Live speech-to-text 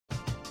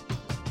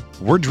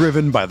We're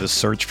driven by the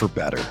search for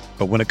better.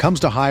 But when it comes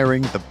to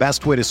hiring, the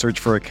best way to search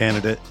for a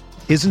candidate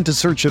isn't to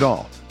search at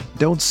all.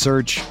 Don't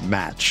search,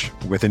 match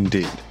with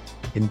Indeed.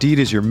 Indeed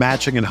is your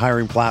matching and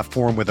hiring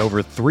platform with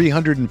over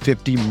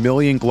 350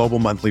 million global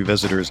monthly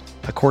visitors,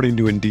 according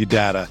to Indeed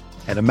data,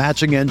 and a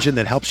matching engine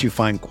that helps you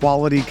find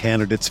quality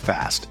candidates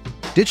fast.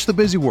 Ditch the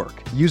busy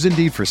work. Use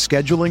Indeed for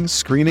scheduling,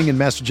 screening, and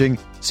messaging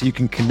so you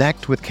can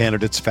connect with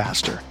candidates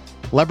faster.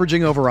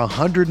 Leveraging over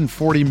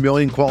 140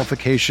 million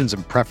qualifications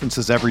and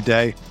preferences every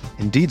day,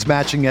 Indeed's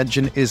matching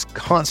engine is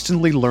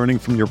constantly learning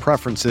from your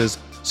preferences,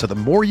 so the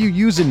more you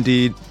use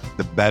Indeed,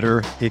 the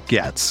better it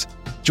gets.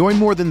 Join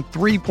more than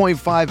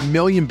 3.5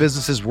 million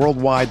businesses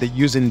worldwide that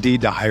use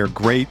Indeed to hire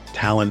great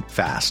talent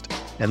fast.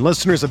 And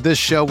listeners of this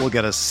show will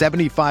get a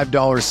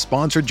 $75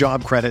 sponsored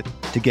job credit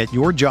to get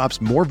your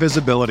jobs more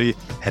visibility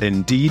at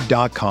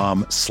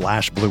Indeed.com/Blue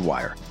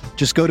Wire.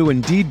 Just go to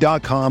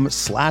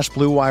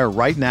Indeed.com/Blue Wire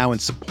right now and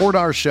support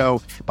our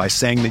show by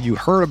saying that you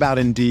heard about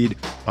Indeed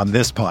on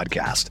this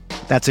podcast.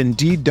 That's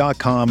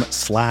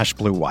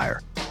Indeed.com/Blue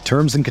Wire.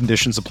 Terms and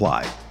conditions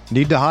apply.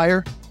 Need to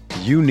hire?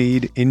 You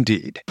need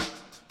Indeed.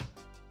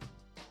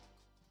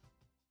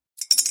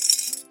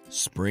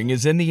 Spring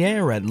is in the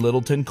air at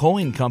Littleton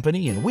Coin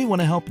Company, and we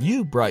want to help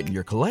you brighten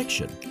your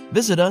collection.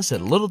 Visit us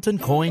at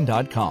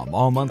littletoncoin.com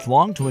all month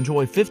long to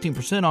enjoy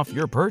 15% off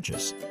your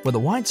purchase. With a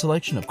wide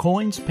selection of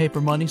coins,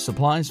 paper money,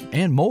 supplies,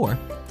 and more,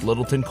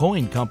 Littleton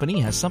Coin Company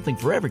has something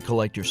for every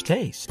collector's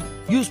taste.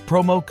 Use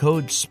promo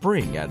code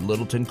SPRING at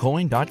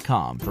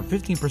littletoncoin.com for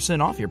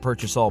 15% off your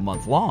purchase all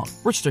month long.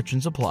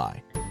 Restrictions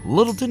apply.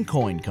 Littleton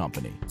Coin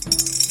Company.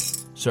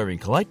 Serving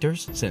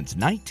collectors since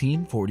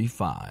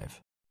 1945.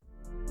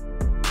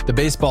 The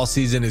baseball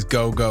season is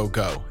go, go,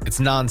 go. It's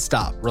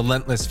nonstop,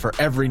 relentless for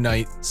every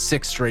night,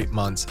 6 straight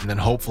months, and then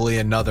hopefully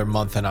another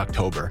month in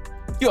October.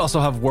 You also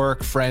have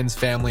work, friends,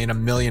 family, and a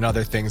million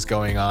other things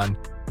going on.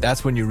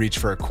 That's when you reach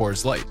for a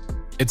Coors Light.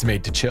 It's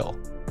made to chill.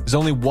 There's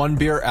only one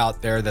beer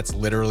out there that's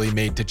literally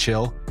made to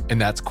chill, and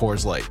that's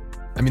Coors Light.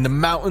 I mean, the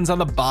mountains on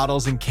the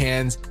bottles and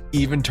cans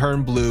even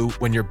turn blue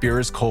when your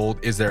beer is cold.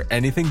 Is there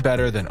anything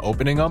better than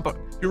opening up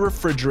your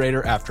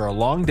refrigerator after a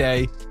long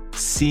day,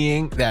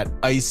 seeing that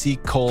icy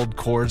cold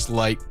Coors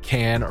Light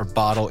can or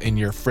bottle in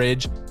your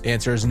fridge? The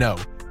answer is no.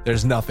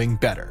 There's nothing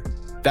better.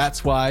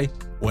 That's why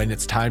when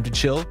it's time to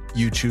chill,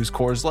 you choose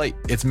Coors Light.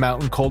 It's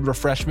mountain cold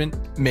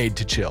refreshment made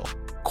to chill.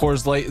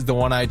 Coors Light is the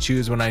one I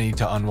choose when I need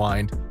to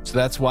unwind. So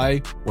that's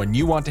why when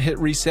you want to hit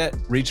reset,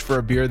 reach for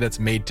a beer that's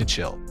made to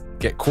chill.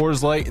 Get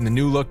Coors Light in the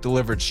new look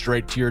delivered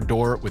straight to your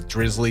door with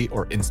Drizzly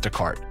or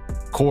Instacart.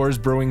 Coors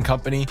Brewing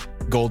Company,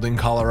 Golden,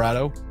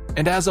 Colorado.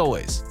 And as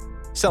always,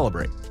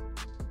 celebrate.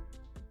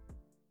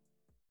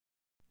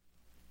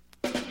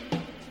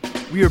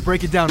 We are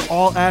breaking down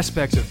all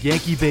aspects of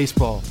Yankee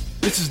baseball.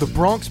 This is the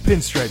Bronx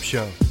Pinstripe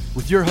Show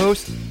with your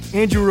hosts,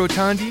 Andrew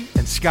Rotondi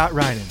and Scott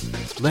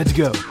Reinen. Let's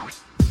go.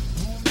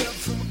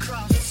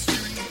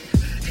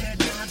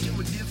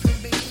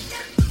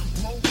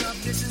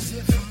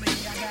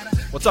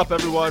 What's up,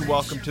 everyone?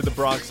 Welcome to the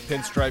Bronx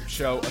Pinstripe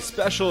Show, a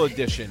special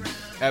edition,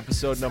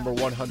 episode number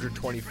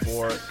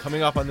 124.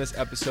 Coming up on this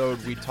episode,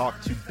 we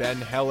talked to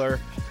Ben Heller.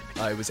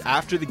 It was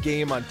after the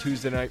game on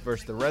Tuesday night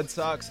versus the Red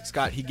Sox.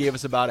 Scott, he gave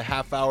us about a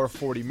half hour,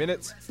 40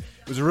 minutes.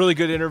 It was a really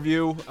good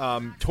interview.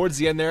 Towards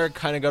the end there,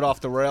 kind of got off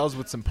the rails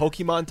with some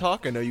Pokemon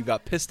talk. I know you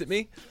got pissed at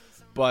me,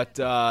 but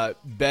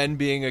Ben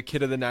being a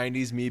kid of the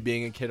 90s, me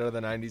being a kid of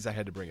the 90s, I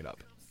had to bring it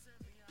up.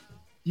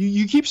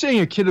 You keep saying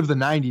a kid of the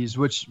 90s,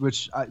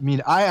 which I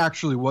mean, I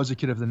actually was a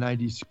kid of the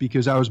 90s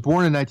because I was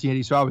born in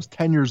 1980, so I was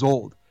 10 years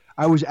old.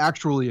 I was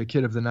actually a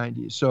kid of the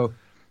 90s. So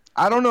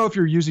I don't know if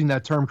you're using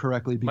that term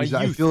correctly because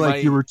I feel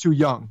like you were too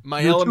young.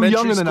 My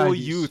elementary school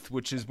youth,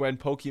 which is when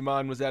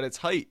Pokemon was at its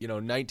height,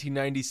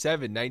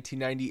 1997,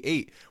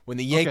 1998, when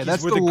the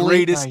Yankees were the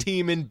greatest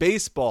team in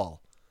baseball.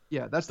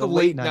 Yeah, that's the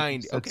late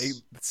 90s. Okay,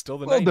 it's still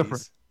the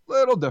 90s.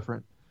 Little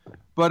different.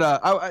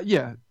 But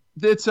yeah.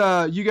 It's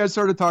you guys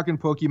started talking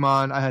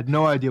Pokemon. I had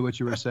no idea what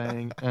you were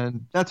saying,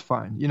 and that's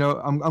fine.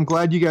 I'm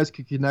glad you guys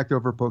could connect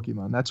over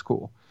Pokemon. That's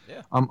cool.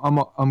 Yeah.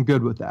 I'm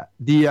good with that.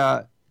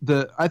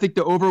 I think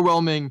the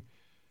overwhelming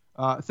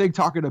thing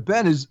talking to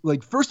Ben is,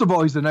 like, first of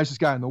all, he's the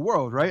nicest guy in the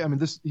world, right? I mean,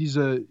 he's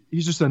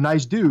just a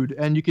nice dude,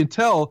 and you can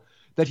tell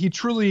that he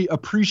truly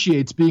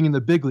appreciates being in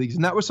the big leagues,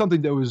 and that was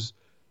something that was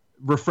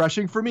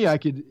refreshing for me. I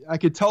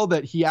could tell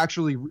that he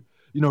actually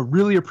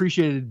really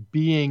appreciated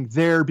being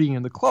there, being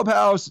in the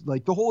clubhouse,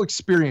 like the whole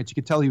experience. You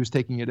could tell he was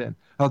taking it in.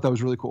 I thought that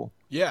was really cool.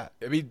 Yeah.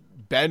 I mean,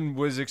 Ben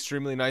was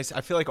extremely nice. I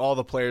feel like all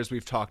the players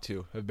we've talked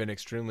to have been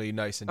extremely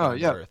nice and down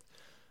to earth.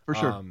 For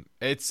sure.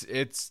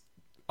 It's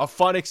a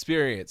fun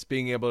experience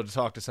being able to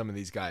talk to some of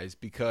these guys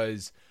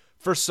because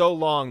for so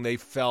long they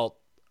felt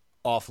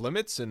off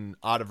limits and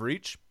out of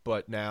reach,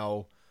 but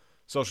now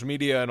social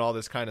media and all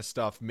this kind of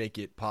stuff make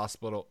it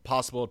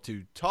possible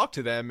to talk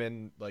to them,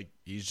 and like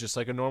he's just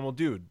like a normal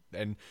dude.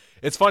 And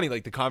it's funny,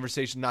 like the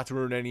conversation, not to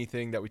ruin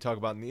anything that we talk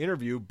about in the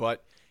interview,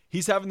 but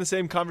he's having the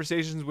same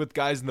conversations with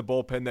guys in the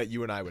bullpen that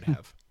you and I would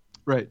have.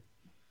 Right.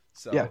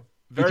 So yeah,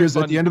 because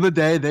at the end of the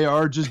day, they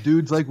are just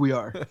dudes like we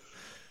are.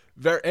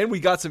 And we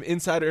got some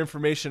insider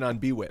information on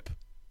BWHIP.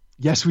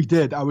 Yes, we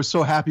did. I was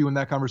so happy when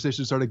that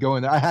conversation started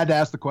going there. I had to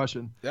ask the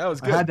question. That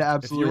was good. I had to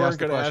absolutely ask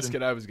the question. If you weren't going to ask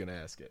it, I was going to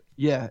ask it.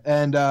 Yeah,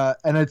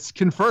 and it's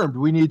confirmed.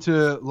 We need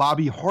to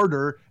lobby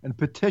harder and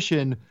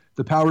petition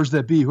the powers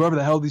that be, whoever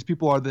the hell these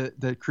people are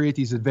that create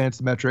these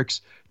advanced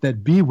metrics,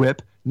 that BWHIP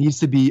needs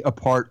to be a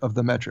part of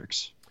the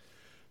metrics.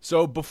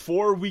 So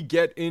before we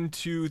get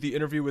into the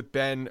interview with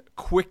Ben,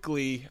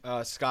 quickly,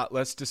 Scott,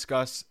 let's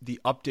discuss the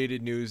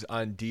updated news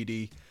on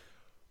Didi.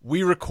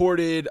 We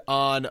recorded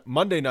on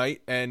Monday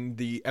night, and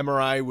the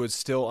MRI was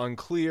still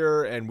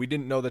unclear, and we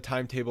didn't know the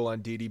timetable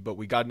on Didi, but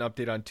we got an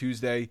update on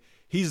Tuesday.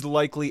 He's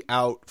likely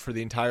out for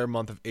the entire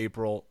month of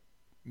April.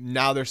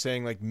 Now they're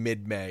saying like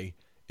mid-May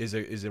is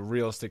a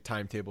realistic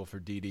timetable for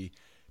Didi.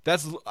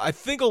 That's, I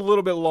think, a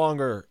little bit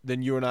longer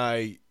than you and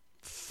I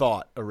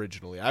thought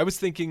originally. I was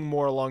thinking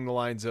more along the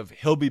lines of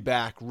he'll be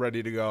back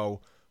ready to go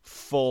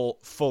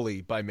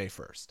fully by May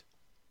 1st.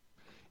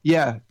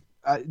 Yeah.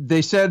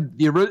 They said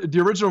the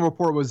original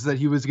report was that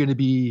he was going to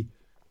be,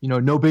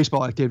 no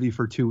baseball activity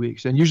for 2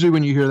 weeks. And usually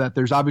when you hear that,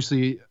 there's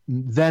obviously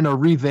then a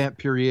revamp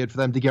period for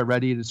them to get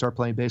ready to start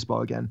playing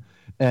baseball again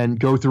and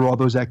go through all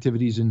those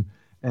activities and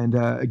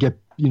get,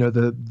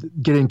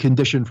 get in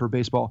condition for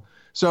baseball.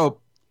 So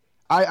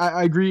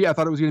I agree. I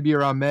thought it was going to be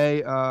around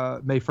May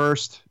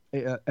 1st.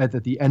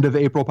 At the end of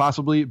April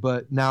possibly,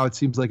 but now it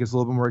seems like it's a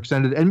little bit more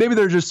extended. And maybe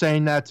they're just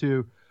saying that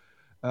to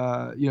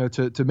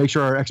make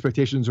sure our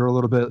expectations are a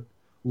little bit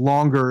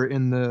longer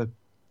in the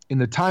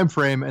time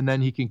frame, and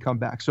then he can come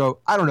back. So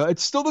I don't know. It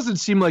still doesn't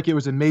seem like it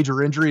was a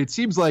major injury. It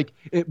seems like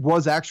it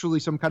was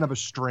actually some kind of a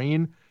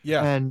strain.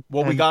 Yeah.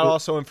 We got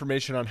also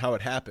information on how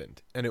it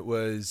happened, and it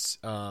was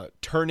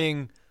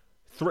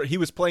he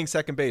was playing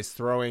second base,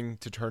 throwing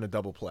to turn a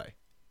double play.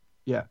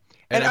 Yeah.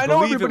 And I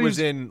believe it was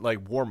in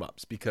like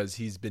warm-ups because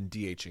he's been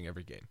DHing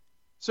every game.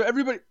 So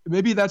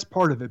maybe that's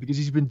part of it because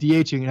he's been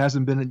DHing and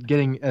hasn't been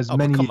getting as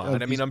many. Come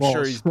on. I'm balls.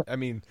 Sure he's.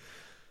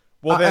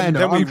 Well, then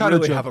we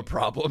really have a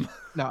problem.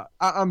 No,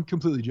 I'm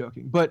completely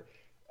joking. But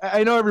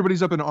I know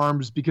everybody's up in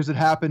arms because it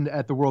happened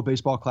at the World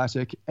Baseball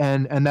Classic,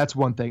 and that's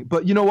one thing.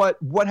 But you know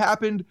what? What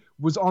happened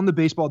was on the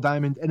baseball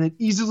diamond, and it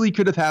easily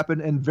could have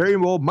happened and very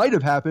well might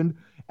have happened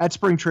at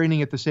spring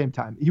training at the same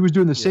time. He was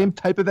doing the same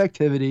type of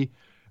activity.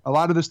 A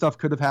lot of this stuff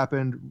could have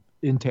happened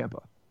in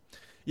Tampa.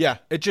 Yeah,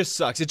 it just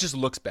sucks. It just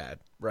looks bad,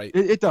 right?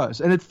 It does,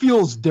 and it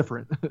feels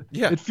different.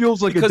 Yeah, it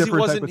feels like because a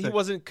different type of thing. He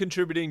wasn't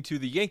contributing to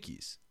the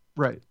Yankees,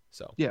 right?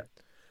 So yeah.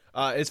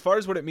 As far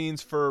as what it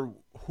means for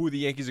who the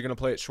Yankees are going to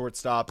play at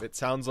shortstop, it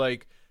sounds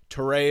like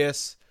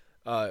Torreyes,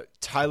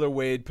 Tyler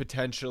Wade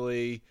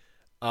potentially,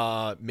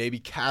 maybe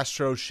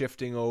Castro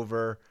shifting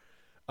over.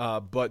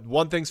 But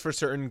one thing's for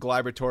certain,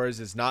 Gleyber Torres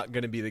is not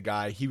going to be the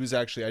guy. He was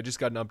actually, I just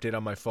got an update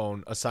on my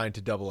phone, assigned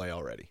to Double-A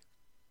already.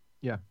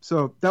 Yeah,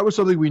 so that was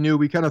something we knew.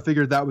 We kind of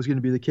figured that was going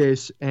to be the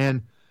case,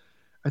 and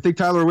I think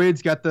Tyler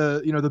Wade's got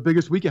the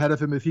biggest week ahead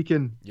of him if he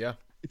can. Yeah.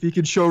 If he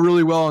can show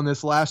really well in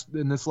this last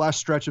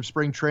stretch of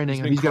spring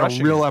training, he's got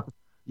a real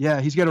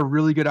he's got a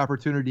really good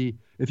opportunity.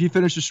 If he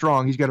finishes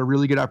strong, he's got a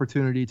really good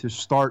opportunity to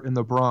start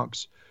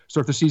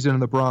the season in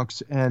the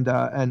Bronx,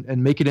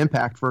 and make an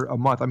impact for a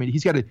month. I mean,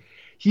 he's got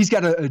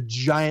a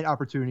giant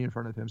opportunity in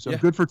front of him. So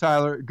good for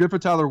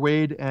Tyler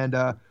Wade,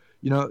 and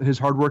his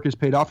hard work has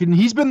paid off. And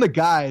he's been the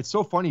guy. It's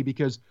so funny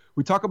because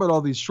we talk about all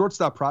these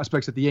shortstop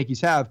prospects that the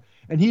Yankees have,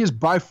 and he is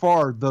by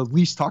far the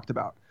least talked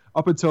about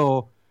up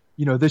until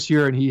this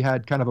year, and he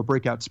had kind of a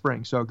breakout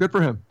spring. So good for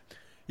him.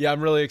 Yeah,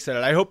 I'm really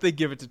excited. I hope they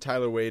give it to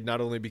Tyler Wade,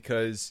 not only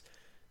because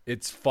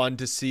it's fun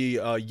to see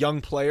a young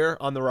player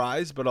on the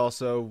rise, but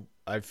also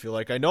I feel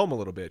like I know him a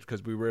little bit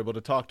because we were able to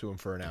talk to him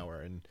for an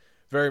hour, and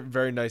very,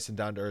 very nice and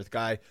down-to-earth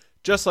guy,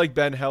 just like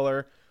Ben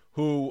Heller,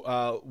 who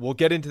we'll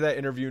get into that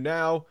interview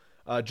now.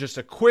 Just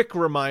a quick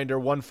reminder,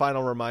 one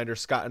final reminder,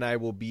 Scott and I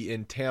will be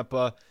in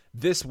Tampa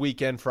this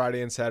weekend,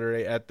 Friday and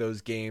Saturday, at those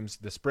games.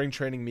 The spring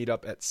training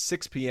meetup at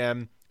 6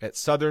 p.m. at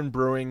Southern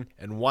Brewing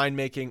and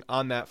Winemaking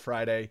on that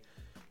Friday.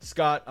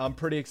 Scott, I'm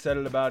pretty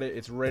excited about it.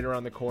 It's right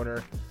around the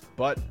corner.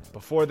 But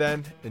before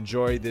then,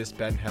 enjoy this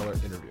Ben Heller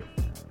interview.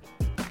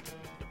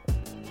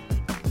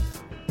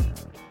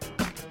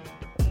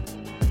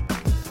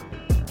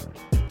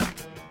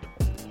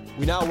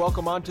 We now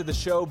welcome onto the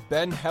show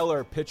Ben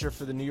Heller, pitcher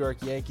for the New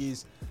York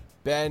Yankees.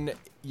 Ben,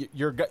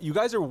 you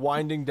guys are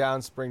winding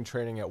down spring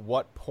training. At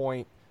what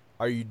point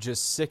are you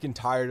just sick and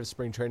tired of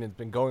spring training? It's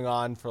been going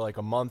on for like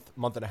a month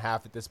and a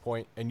half at this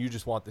point, and you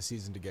just want the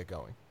season to get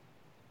going.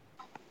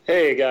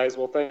 Hey, guys.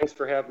 Well, thanks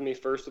for having me,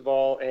 first of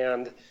all.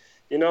 And,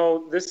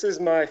 this is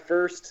my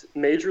first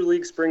Major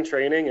League spring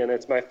training, and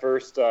it's my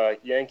first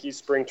Yankees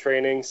spring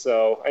training.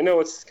 So I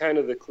know it's kind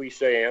of the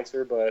cliche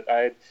answer, but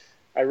I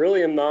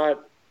really am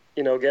not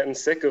getting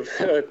sick of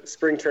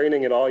spring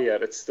training at all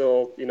yet. It's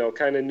still,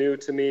 kind of new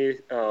to me.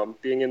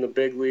 Being in the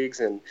big leagues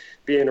and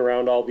being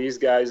around all these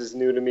guys is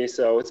new to me.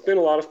 So it's been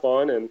a lot of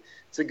fun, and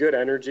it's a good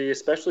energy,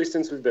 especially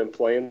since we've been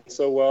playing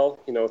so well.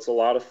 It's a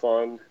lot of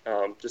fun,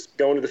 just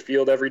going to the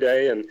field every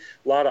day, and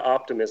a lot of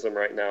optimism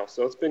right now.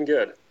 So it's been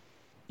good.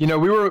 You know,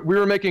 we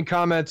were making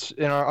comments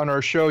on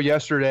our show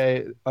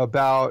yesterday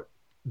about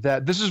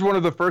that. This is one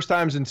of the first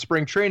times in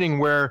spring training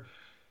where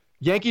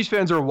Yankees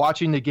fans are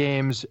watching the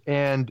games,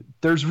 and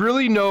there's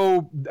really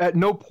at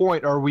no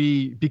point are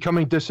we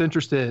becoming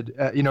disinterested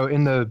at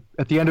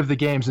the end of the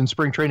games in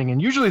spring training.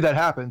 And usually that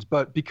happens,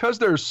 but because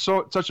there's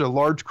such a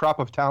large crop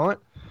of talent,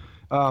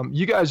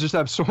 you guys just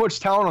have so much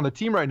talent on the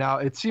team right now.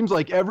 It seems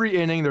like every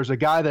inning there's a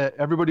guy that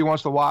everybody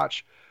wants to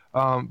watch.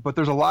 But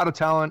there's a lot of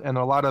talent and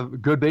a lot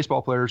of good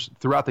baseball players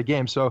throughout the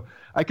game. So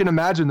I can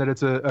imagine that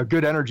it's a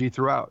good energy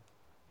throughout.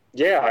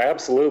 Yeah,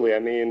 absolutely. I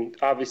mean,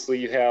 obviously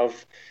you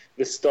have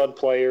the stud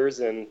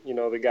players and,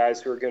 the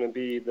guys who are going to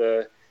be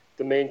the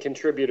main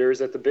contributors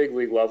at the big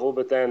league level.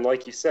 But then,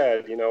 like you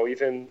said,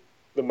 even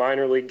the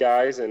minor league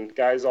guys and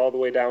guys all the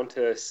way down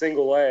to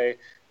single A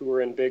who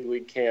are in big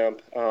league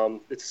camp.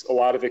 It's a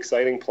lot of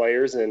exciting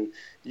players and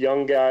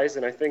young guys,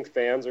 and I think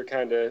fans are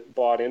kind of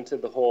bought into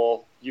the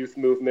whole youth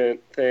movement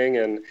thing,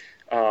 and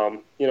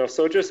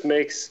so it just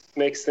makes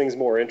things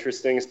more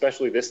interesting,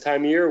 especially this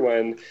time of year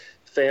when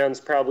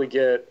fans probably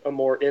get a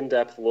more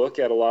in-depth look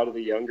at a lot of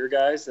the younger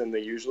guys than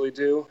they usually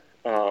do.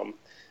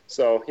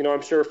 So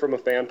I'm sure from a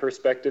fan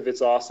perspective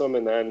it's awesome,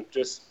 and then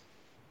just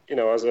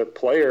as a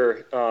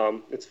player,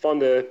 it's fun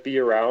to be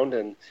around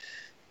and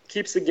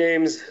keeps the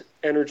games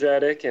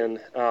energetic and,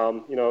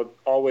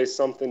 always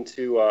something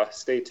to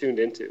stay tuned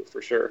into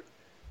for sure.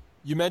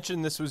 You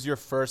mentioned this was your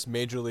first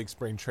major league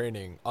spring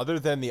training. Other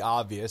than the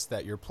obvious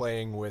that you're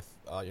playing with,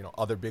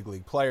 other big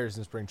league players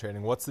in spring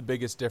training, what's the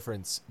biggest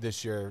difference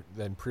this year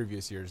than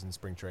previous years in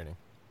spring training?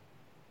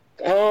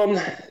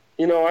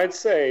 I'd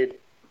say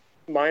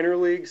minor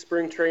league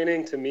spring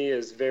training to me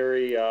is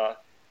very, I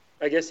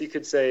guess you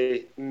could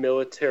say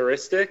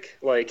militaristic.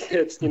 Like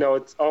it's,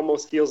 it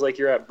almost feels like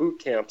you're at boot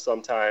camp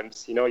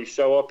sometimes. You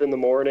show up in the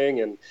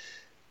morning and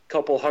a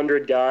couple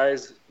hundred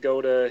guys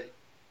go to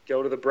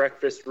the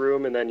breakfast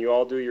room, and then you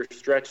all do your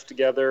stretch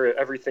together.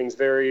 Everything's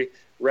very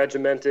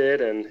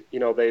regimented, and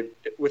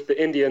with the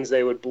Indians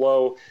they would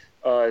blow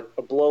a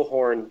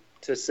blowhorn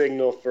to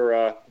signal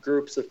for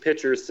groups of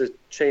pitchers to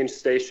change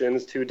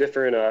stations to a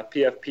different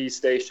PFP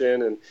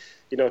station, and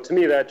to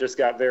me that just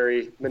got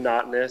very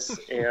monotonous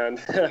and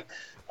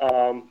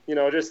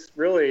just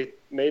really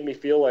made me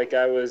feel like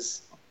I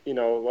was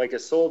like a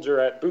soldier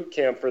at boot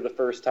camp for the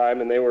first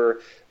time, and they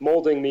were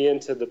molding me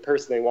into the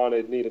person they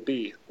wanted me to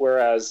be.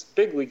 Whereas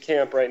big league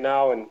camp right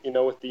now, and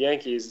with the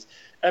Yankees,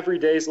 every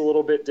day is a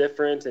little bit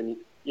different, and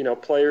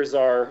players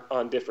are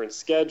on different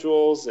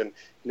schedules, and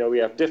we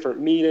have different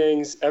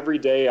meetings every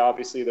day.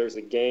 Obviously there's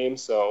a game,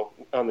 so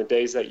on the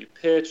days that you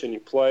pitch and you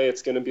play,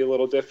 it's going to be a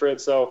little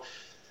different. So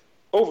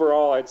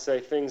overall, I'd say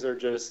things are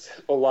just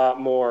a lot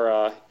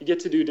more you get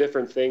to do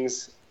different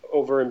things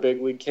over in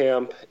big league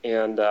camp,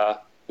 and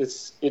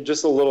it's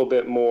just a little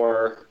bit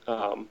more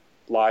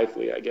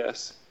lively, I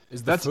guess.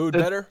 Is the food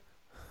better?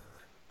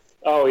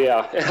 Oh,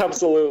 yeah,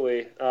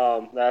 absolutely.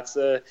 That's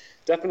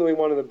definitely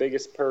one of the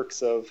biggest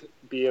perks of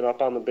being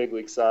up on the big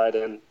league side.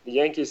 And the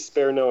Yankees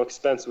spare no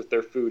expense with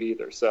their food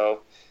either. So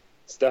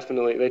it's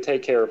definitely, they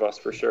take care of us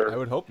for sure. I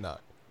would hope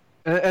not.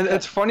 And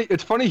it's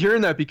funny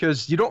hearing that,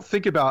 because I don't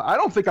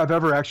think I've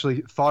ever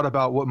actually thought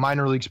about what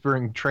minor league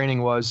spring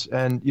training was.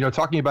 And,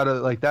 talking about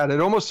it like that,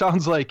 it almost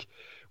sounds like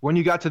when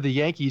you got to the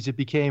Yankees, it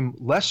became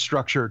less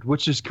structured,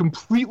 which is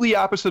completely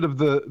opposite of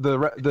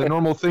the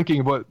normal thinking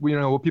of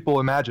what people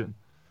imagine.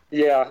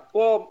 Yeah,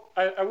 well,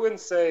 I wouldn't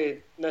say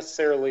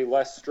necessarily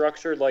less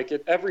structured. Like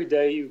every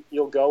day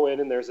you'll go in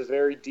and there's a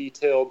very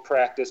detailed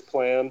practice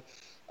plan,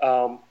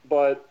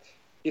 but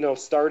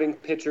starting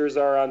pitchers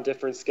are on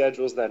different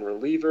schedules than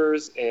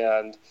relievers,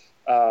 and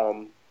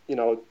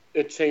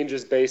it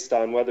changes based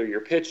on whether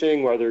you're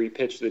pitching, whether you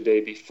pitch the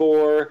day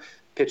before,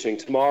 pitching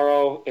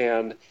tomorrow,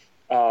 and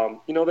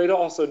they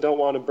also don't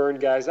want to burn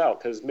guys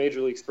out, because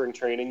Major League Spring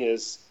Training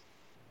is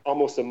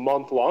almost a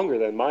month longer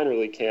than minor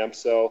league camp.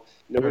 So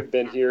we've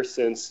been here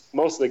since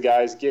most of the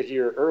guys get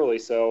here early.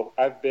 So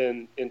I've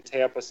been in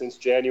Tampa since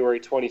January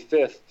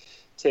 25th,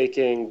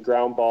 taking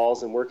ground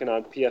balls and working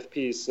on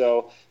PFPs.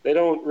 So they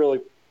don't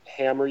really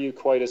hammer you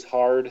quite as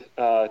hard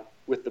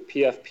with the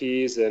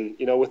PFPs and,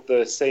 with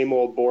the same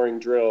old boring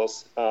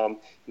drills.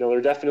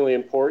 They're definitely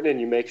important,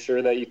 and you make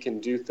sure that you can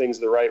do things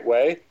the right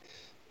way.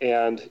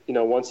 And,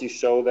 once you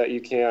show that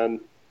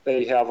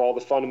you have all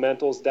the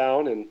fundamentals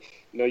down, and,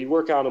 you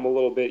work on them a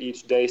little bit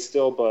each day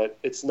still, but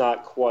it's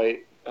not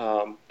quite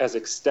as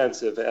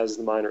extensive as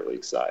the minor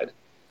league side.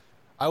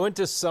 I went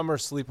to summer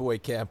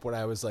sleepaway camp when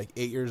I was like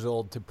 8 years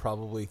old to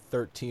probably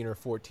 13 or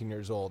 14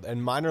 years old.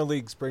 And minor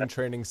league spring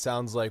training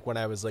sounds like when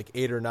I was like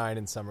 8 or 9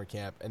 in summer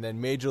camp. And then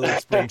major league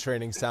spring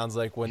training sounds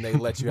like when they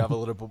let you have a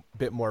little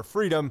bit more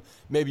freedom.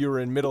 Maybe you were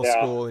in middle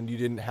school and you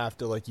didn't have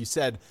to, like you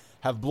said,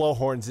 have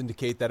blowhorns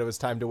indicate that it was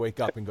time to wake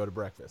up and go to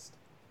breakfast.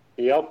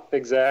 Yep,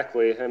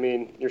 exactly. I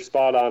mean, you're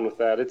spot on with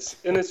that. It's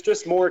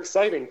just more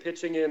exciting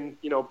pitching in,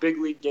 big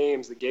league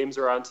games. The games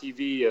are on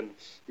TV, and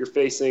you're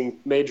facing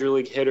major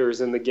league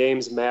hitters, and the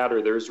games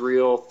matter. There's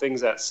real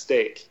things at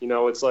stake.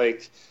 It's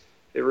like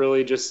it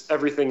really just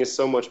everything is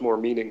so much more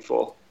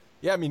meaningful.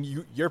 Yeah, I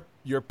mean, you're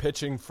you're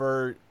pitching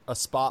for a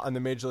spot on the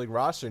major league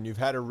roster, and you've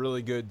had a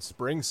really good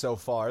spring so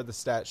far. The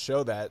stats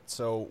show that.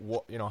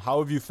 So, how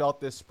have you felt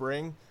this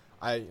spring?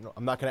 I'm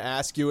not going to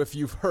ask you if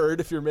you've heard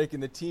if you're making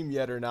the team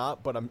yet or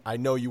not, but I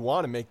know you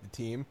want to make the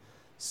team.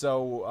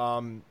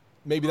 So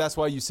maybe that's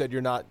why you said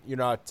you're not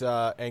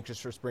anxious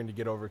for spring to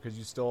get over, because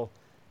you still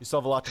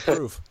have a lot to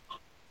prove.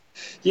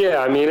 Yeah,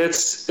 I mean,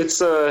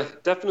 it's a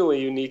definitely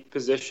a unique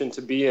position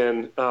to be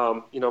in.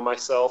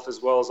 Myself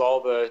as well as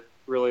all the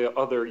really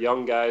other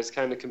young guys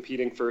kind of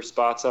competing for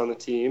spots on the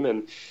team,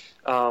 and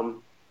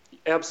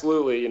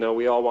absolutely,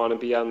 we all want to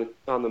be on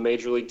the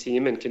major league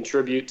team and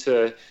contribute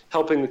to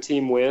helping the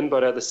team win.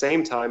 But at the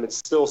same time, it's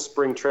still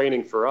spring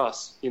training for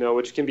us,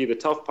 which can be the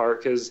tough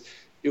part, because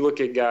you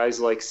look at guys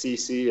like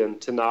CC and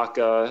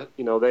Tanaka,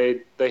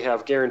 they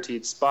have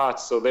guaranteed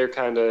spots, so they're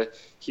kind of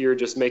here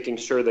just making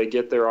sure they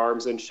get their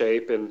arms in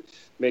shape and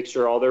make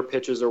sure all their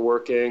pitches are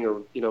working,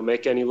 or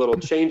make any little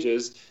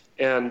changes.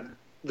 And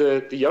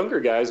the younger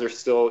guys you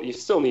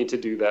still need to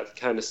do that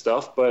kind of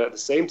stuff, but at the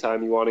same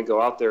time, you want to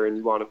go out there and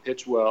you want to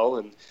pitch well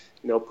and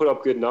put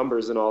up good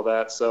numbers and all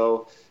that.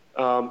 So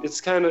it's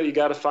kind of, you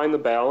got to find the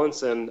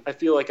balance, and I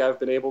feel like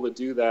I've been able to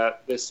do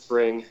that this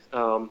spring.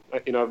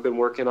 I've been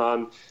working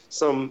on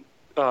some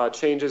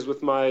changes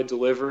with my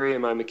delivery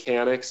and my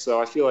mechanics, so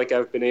I feel like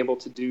I've been able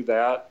to do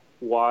that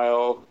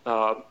while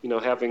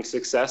having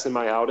success in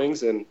my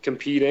outings and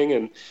competing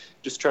and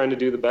just trying to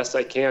do the best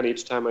I can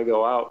each time I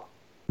go out.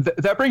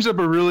 That brings up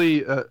a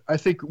really, I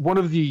think one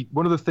of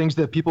the things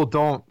that people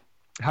don't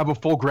have a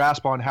full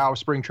grasp on how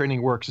spring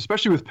training works,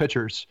 especially with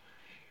pitchers.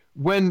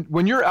 When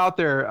you're out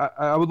there,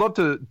 I would love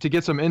to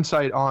get some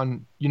insight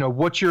on,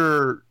 what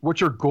your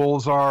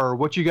goals are, or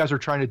what you guys are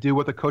trying to do,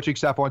 what the coaching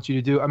staff wants you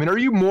to do. I mean, are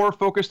you more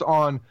focused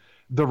on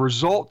the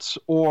results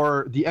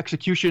or the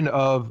execution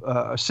of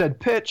a said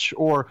pitch,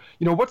 or,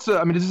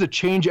 does it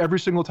change every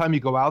single time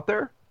you go out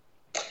there?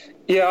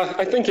 Yeah,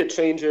 I think it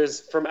changes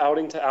from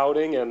outing to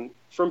outing and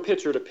from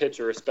pitcher to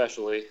pitcher,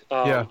 especially.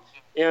 And,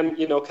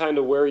 kind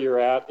of where you're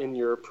at in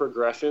your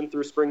progression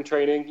through spring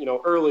training.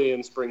 Early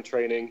in spring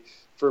training,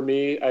 for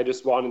me, I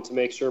just wanted to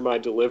make sure my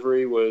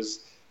delivery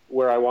was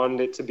where I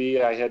wanted it to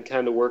be. I had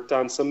kind of worked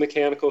on some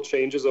mechanical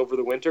changes over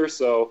the winter.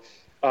 So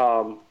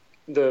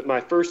my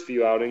first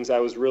few outings, I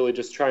was really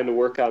just trying to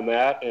work on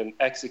that and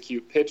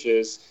execute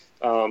pitches.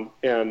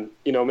 And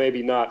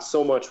maybe not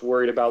so much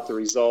worried about the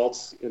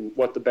results and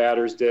what the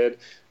batters did.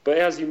 But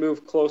as you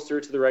move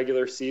closer to the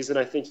regular season,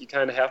 I think you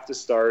kind of have to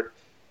start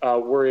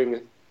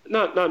worrying,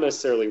 not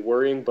necessarily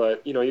worrying,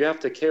 but, you have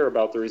to care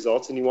about the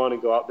results, and you want to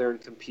go out there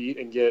and compete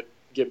and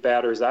get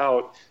batters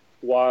out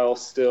while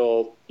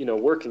still,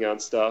 working on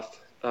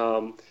stuff.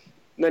 And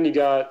then you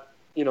got,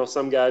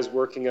 some guys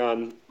working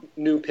on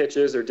new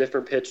pitches or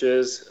different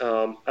pitches.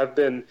 I've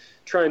been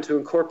trying to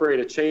incorporate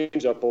a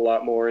changeup a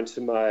lot more into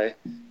my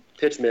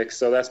pitch mix,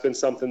 so that's been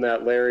something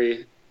that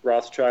Larry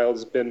Rothschild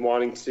has been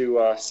wanting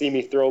to see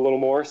me throw a little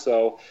more.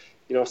 So,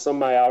 some of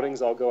my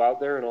outings, I'll go out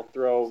there and I'll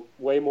throw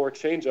way more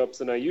changeups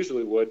than I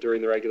usually would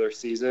during the regular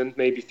season.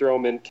 Maybe throw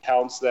them in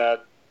counts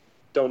that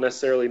don't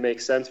necessarily make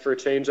sense for a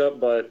changeup,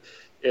 but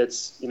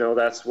it's,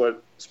 that's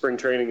what spring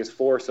training is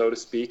for, so to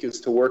speak,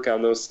 is to work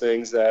on those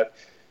things that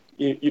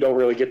you don't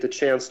really get the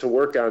chance to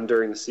work on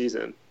during the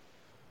season.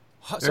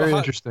 Very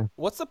interesting.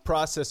 What's the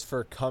process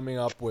for coming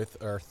up with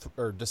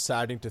or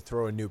deciding to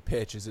throw a new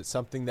pitch? Is it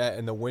something that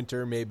in the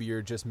winter maybe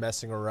you're just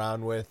messing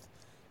around with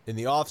in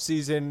the off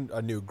season,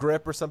 a new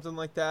grip or something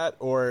like that?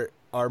 Or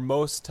are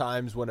most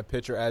times when a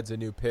pitcher adds a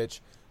new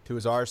pitch to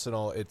his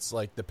arsenal, it's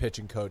like the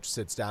pitching coach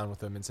sits down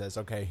with him and says,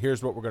 okay,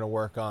 here's what we're going to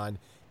work on,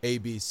 A,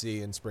 B,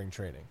 C in spring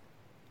training?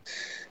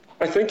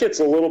 I think it's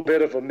a little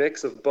bit of a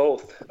mix of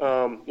both.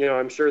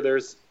 I'm sure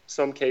there's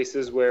some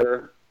cases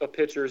where a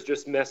pitcher is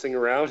just messing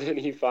around and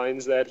he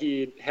finds that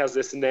he has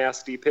this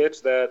nasty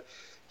pitch that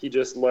he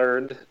just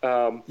learned.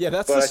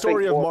 That's the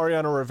story of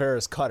Mariano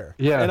Rivera's cutter.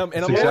 Yeah, and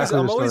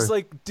I'm always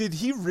like, did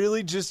he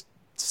really just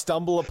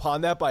stumble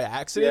upon that by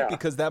accident? Yeah,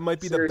 because that might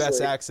be seriously. the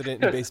best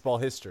accident in baseball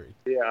history.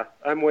 Yeah,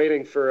 I'm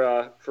waiting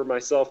for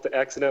myself to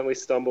accidentally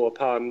stumble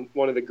upon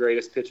one of the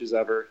greatest pitches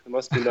ever. It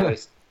must be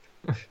nice.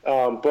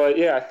 But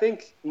yeah, I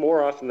think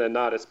more often than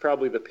not, it's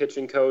probably the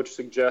pitching coach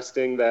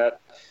suggesting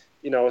that,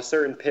 a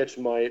certain pitch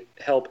might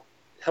help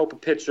a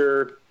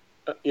pitcher,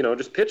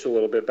 just pitch a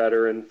little bit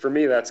better. And for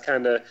me, that's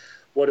kind of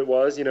what it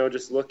was,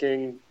 just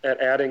looking at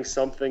adding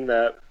something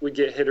that would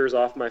get hitters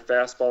off my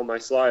fastball and my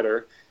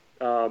slider.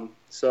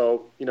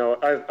 So,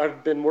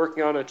 I've been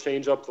working on a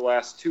changeup the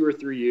last 2 or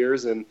 3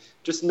 years and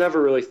just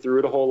never really threw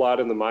it a whole lot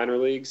in the minor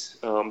leagues.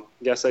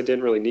 Guess I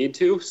didn't really need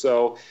to.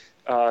 So,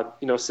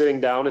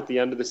 sitting down at the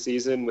end of the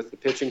season with the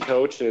pitching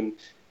coach and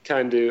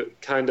kind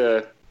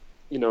of,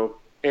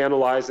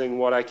 analyzing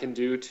what I can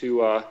do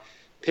to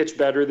pitch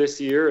better this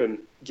year and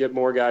get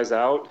more guys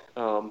out.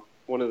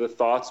 One of the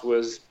thoughts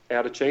was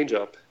add a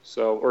changeup,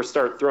 or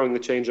start throwing the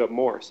changeup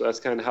more. So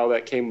that's kind of how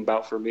that came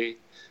about for me.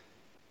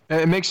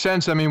 It makes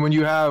sense. I mean, when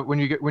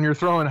you're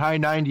throwing high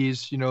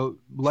 90s,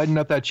 lighting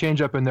up that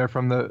changeup in there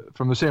from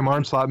the same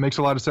arm slot makes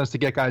a lot of sense to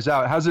get guys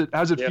out. How's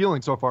it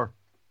feeling so far?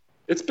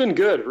 It's been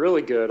good,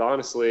 really good,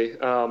 honestly.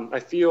 I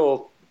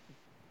feel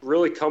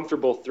really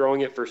comfortable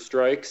throwing it for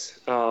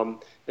strikes. I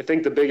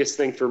think the biggest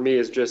thing for me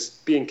is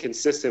just being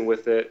consistent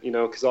with it,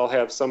 because I'll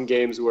have some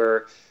games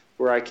where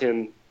I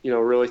can,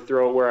 really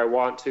throw it where I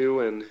want to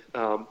and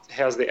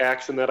has the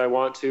action that I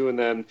want to. And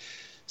then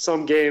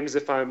some games,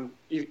 if I'm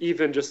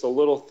even just a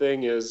little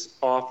thing is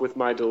off with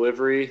my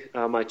delivery,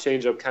 my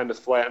changeup kind of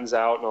flattens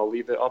out and I'll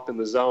leave it up in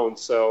the zone.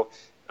 So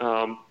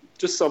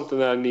just something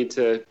that I need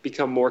to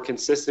become more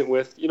consistent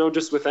with,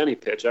 just with any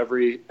pitch.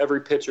 Every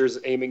pitcher's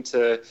aiming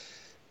to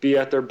be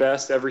at their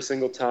best every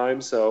single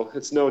time. So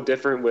it's no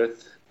different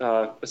with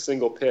a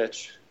single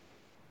pitch.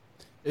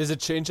 Is a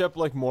changeup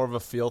like more of a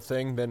feel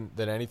thing than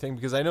anything?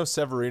 Because I know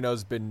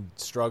Severino's been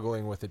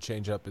struggling with a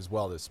changeup as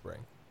well this spring.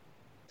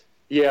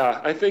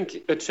 Yeah, I think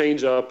a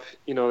changeup,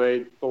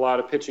 a lot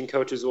of pitching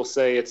coaches will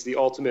say it's the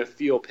ultimate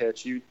feel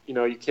pitch. You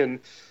can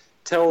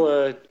tell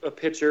a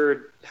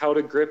pitcher how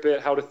to grip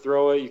it, how to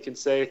throw it. You can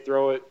say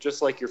throw it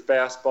just like your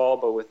fastball,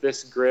 but with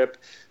this grip.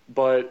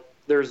 But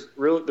there's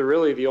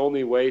really the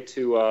only way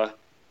to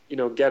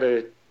get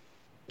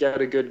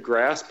a good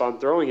grasp on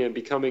throwing it and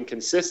becoming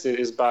consistent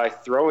is by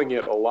throwing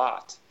it a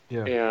lot.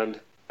 Yeah. And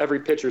every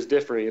pitcher's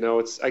different.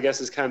 I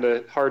guess it's kind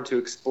of hard to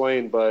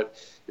explain, but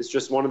it's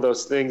just one of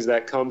those things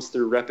that comes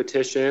through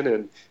repetition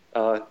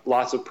and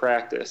lots of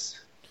practice.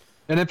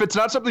 And if it's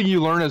not something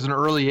you learn as an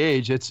early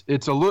age,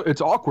 it's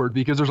awkward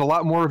because there's a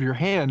lot more of your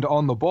hand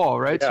on the ball,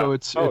 right? Yeah.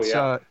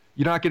 So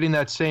you're not getting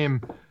that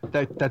same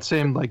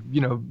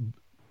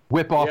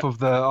whip off of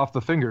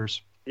the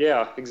fingers.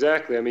 Yeah,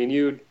 exactly. I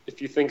mean,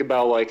 if you think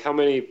about like how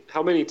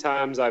many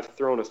times I've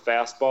thrown a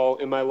fastball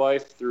in my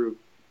life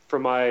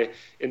from my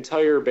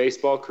entire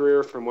baseball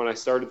career, from when I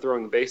started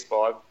throwing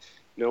baseball,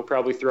 I've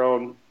probably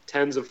thrown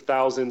tens of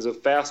thousands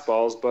of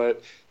fastballs,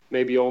 but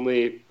maybe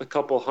only a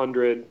couple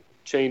hundred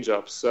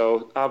changeups.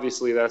 So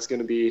obviously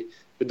the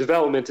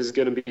development is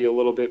going to be a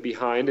little bit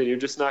behind, and you're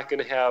just not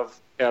going to have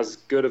as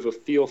good of a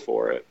feel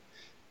for it.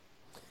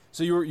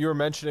 So you were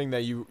mentioning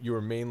that you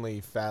were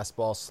mainly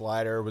fastball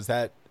slider. Was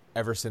that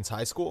ever since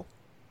high school?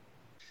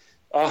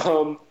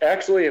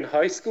 Actually, in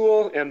high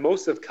school and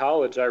most of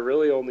college, I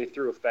really only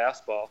threw a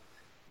fastball.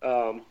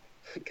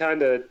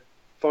 Kind of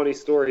funny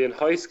story. In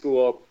high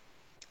school,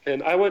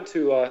 and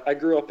I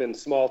grew up in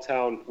small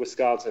town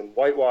Wisconsin,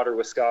 Whitewater,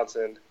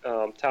 Wisconsin,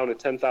 town of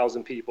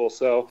 10,000 people.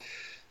 So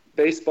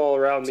baseball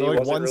around me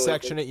wasn't one really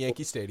section at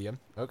Yankee Stadium.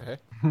 Okay.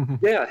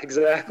 Yeah,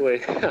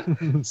 exactly.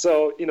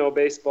 So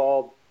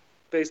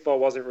baseball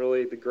wasn't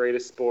really the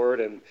greatest sport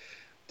and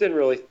didn't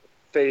really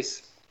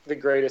face the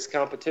greatest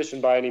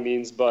competition by any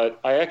means, but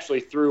I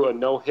actually threw a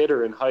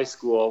no-hitter in high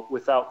school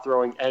without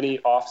throwing any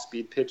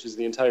off-speed pitches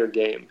the entire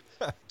game.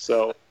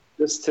 So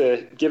just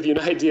to give you an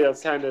idea of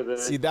kind of the...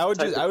 See,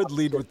 I would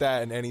lead with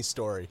that in any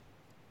story.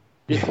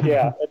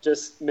 Yeah, it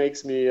just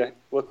makes me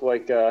look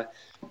like a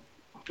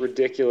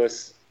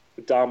ridiculous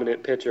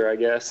dominant pitcher, I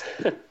guess.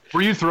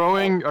 Were you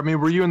throwing,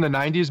 were you in the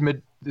 90s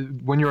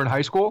when you were in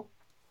high school?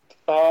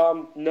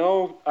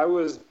 No, I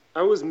was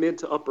mid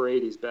to upper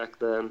 80s back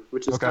then,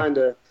 which is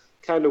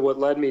kind of what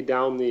led me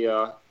down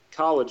the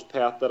college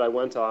path that I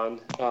went on.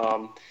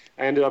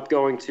 I ended up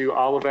going to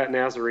Olivet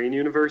Nazarene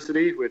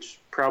University, which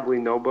probably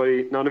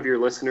none of your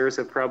listeners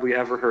have probably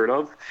ever heard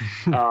of.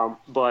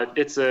 But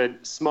it's a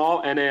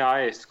small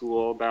NAIA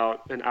school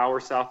about an hour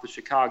south of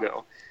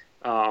Chicago.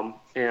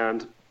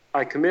 And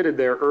I committed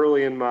there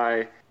early in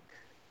my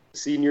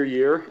senior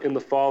year, in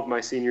the fall of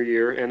my senior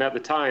year. And at the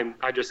time,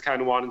 I just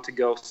kind of wanted to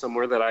go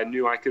somewhere that I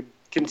knew I could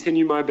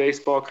continue my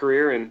baseball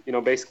career and,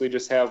 basically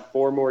just have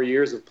 4 more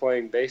years of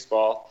playing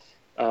baseball.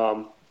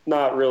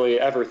 Not really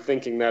ever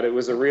thinking that it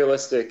was a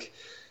realistic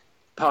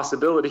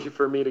possibility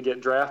for me to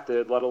get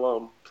drafted, let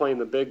alone play in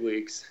the big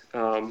leagues.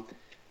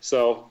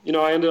 So,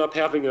 I ended up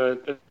having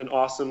an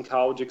awesome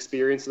college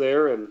experience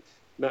there and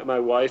met my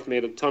wife,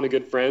 made a ton of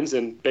good friends,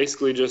 and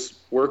basically just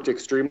worked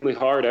extremely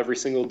hard every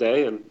single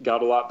day and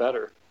got a lot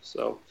better.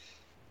 So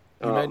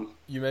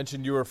you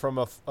mentioned you were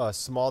from a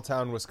small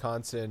town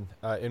Wisconsin,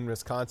 in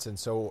Wisconsin.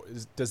 So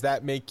does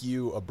that make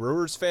you a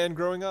Brewers fan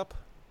growing up?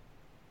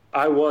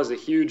 I was a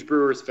huge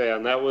Brewers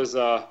fan. That was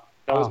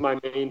my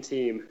main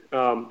team.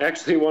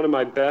 Actually, one of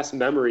my best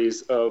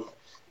memories of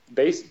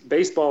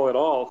baseball at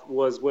all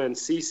was when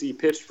CC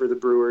pitched for the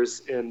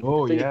Brewers. And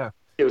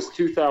it was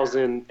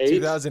 2008.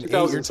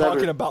 2008. You're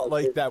talking about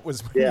like that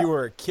was when you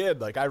were a kid.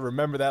 Like I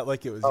remember that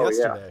like it was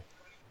yesterday.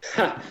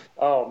 Yeah.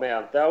 Oh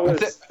man, that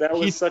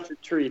was such a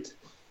treat.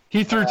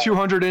 He threw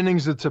 200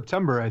 innings in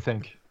September, I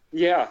think.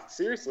 Yeah,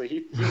 seriously, he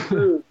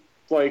threw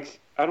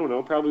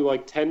probably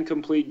like 10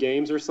 complete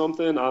games or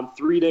something on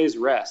 3 days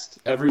rest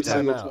every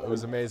single time. It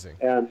was amazing.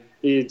 And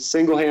he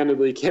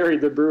single-handedly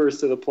carried the Brewers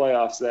to the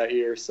playoffs that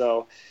year.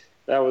 So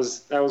that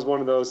was one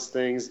of those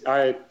things.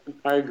 I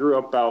grew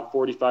up about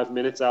 45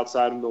 minutes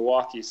outside of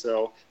Milwaukee,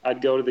 so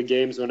I'd go to the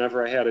games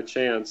whenever I had a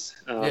chance.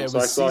 So I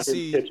saw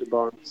him pitch a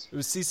bunch. It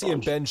was CC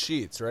and Ben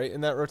Sheets, right,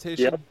 in that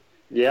rotation?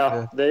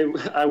 Yeah.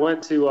 I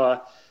went to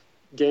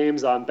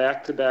games on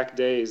back-to-back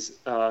days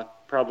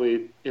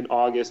probably in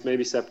August,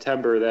 maybe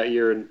September that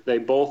year, and they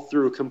both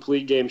threw a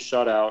complete game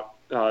shutout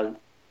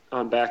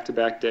on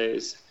back-to-back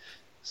days.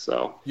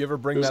 So you ever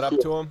bring that up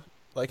to him?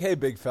 Like, hey,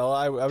 big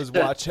fella, I was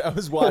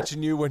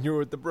watching you when you were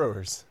with the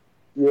Brewers.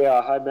 Yeah,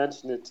 I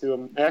mentioned it to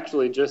him.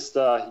 Actually, just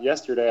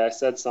yesterday I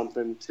said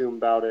something to him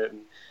about it.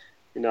 And,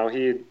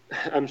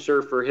 I'm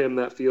sure for him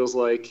that feels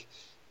like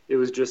it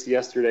was just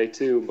yesterday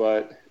too.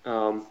 But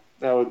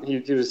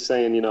he was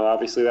saying,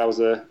 obviously that was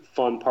a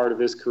fun part of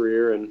his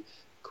career and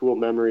cool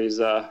memories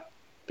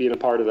being a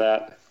part of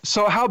that.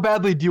 So how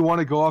badly do you want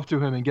to go up to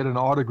him and get an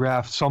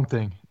autograph,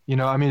 something?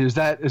 Is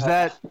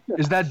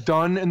that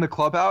done in the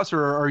clubhouse,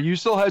 or are you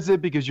still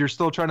hesitant because you're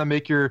still trying to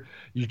make your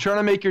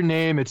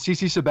name? It's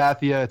CC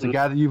Sabathia. It's a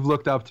guy that you've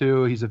looked up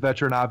to. He's a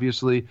veteran,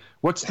 obviously.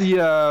 What's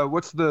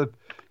the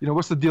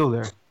deal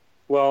there?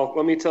 Well,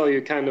 let me tell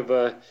you kind of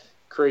a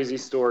crazy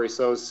story.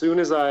 So as soon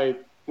as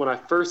when I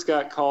first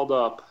got called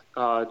up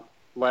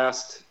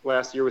last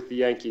year with the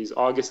Yankees,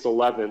 August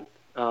 11th,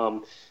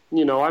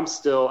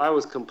 I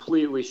was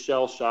completely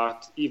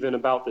shell-shocked even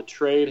about the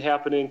trade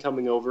happening,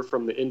 coming over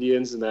from the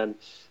Indians, and then,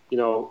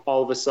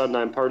 all of a sudden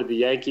I'm part of the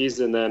Yankees,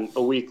 and then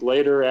a week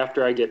later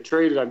after I get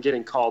traded, I'm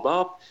getting called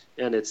up,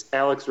 and it's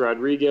Alex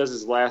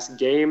Rodriguez's last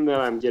game that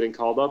I'm getting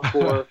called up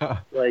for.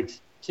 Like,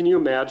 can you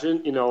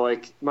imagine?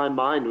 My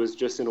mind was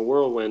just in a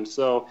whirlwind.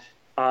 So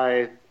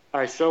I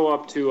show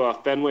up to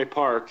Fenway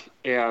Park,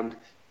 and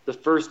the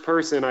first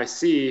person I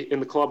see in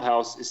the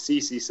clubhouse is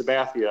CC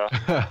Sabathia.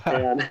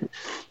 And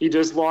he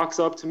just walks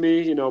up to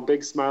me,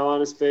 big smile on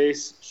his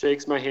face,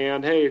 shakes my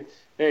hand. Hey,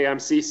 I'm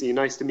CC.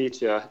 Nice to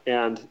meet you.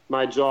 And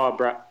my jaw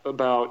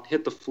about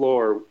hit the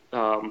floor,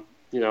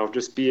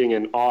 just being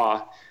in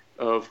awe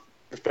of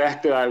the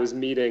fact that I was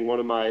meeting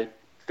one of my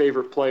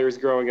favorite players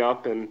growing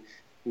up and,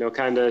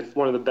 kind of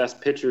one of the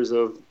best pitchers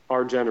of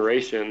our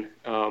generation.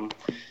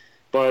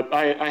 But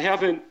I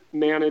haven't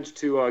managed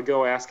to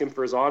go ask him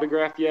for his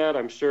autograph yet.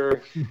 I'm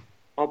sure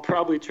I'll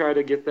probably try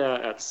to get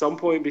that at some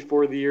point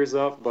before the year's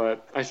up,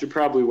 but I should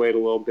probably wait a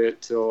little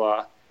bit till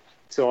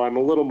I'm a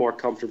little more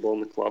comfortable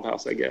in the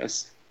clubhouse, I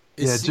guess.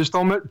 Just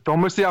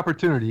don't miss the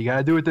opportunity. You got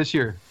to do it this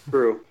year.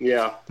 True.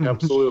 Yeah,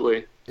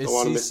 absolutely. Don't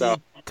want to miss out.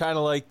 Kind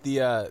of like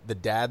the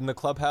dad in the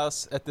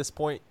clubhouse at this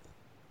point?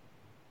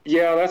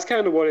 Yeah, that's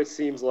kind of what it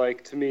seems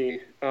like to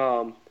me.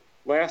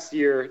 Last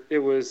year, it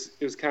was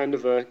kind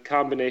of a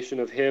combination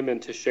of him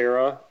and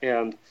Teixeira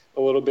and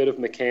a little bit of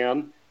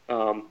McCann.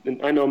 And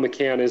I know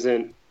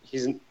McCann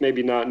he's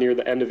maybe not near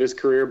the end of his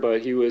career,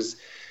 but he was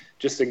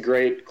just a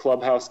great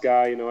clubhouse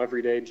guy,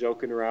 every day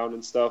joking around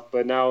and stuff.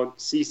 But now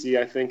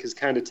CeCe, I think, has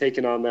kind of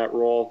taken on that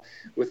role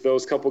with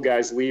those couple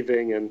guys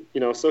leaving. And,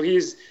 so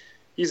he's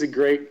a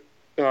great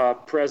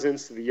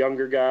presence to the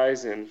younger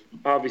guys, and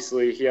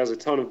obviously he has a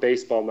ton of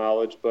baseball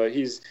knowledge, but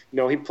he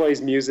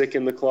plays music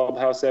in the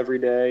clubhouse every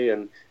day,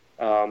 and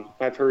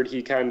I've heard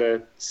he kind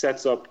of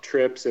sets up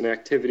trips and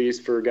activities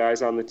for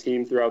guys on the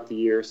team throughout the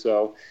year.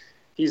 So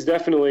he's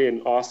definitely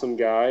an awesome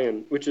guy,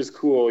 and which is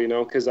cool,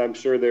 because I'm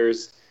sure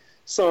there's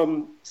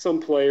some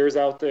players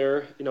out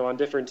there, on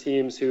different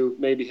teams who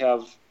maybe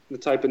have the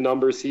type of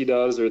numbers he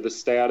does or the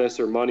status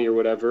or money or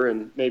whatever,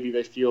 and maybe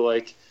they feel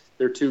like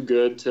they're too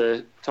good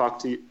to talk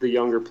to the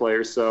younger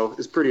players. So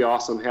it's pretty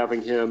awesome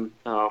having him,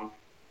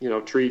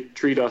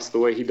 treat us the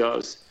way he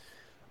does.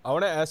 I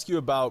want to ask you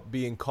about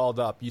being called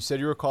up. You said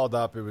you were called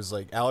up. It was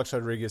like Alex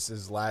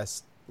Rodriguez's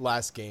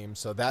last game,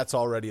 so that's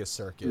already a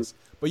circus.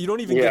 But you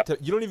don't even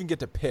get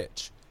to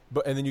pitch.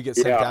 And then you get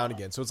sent down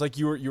again. So it's like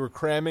you were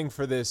cramming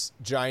for this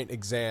giant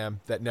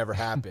exam that never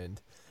happened,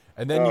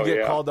 and then you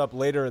get called up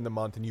later in the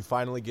month, and you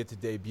finally get to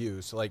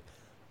debut. So like,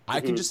 I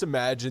can just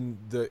imagine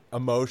the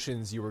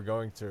emotions you were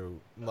going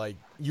through. Like,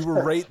 you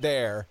were right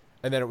there,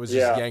 and then it was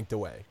just yanked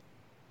away.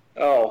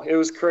 Oh, it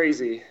was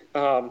crazy.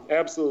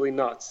 Absolutely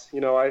nuts.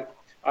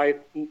 I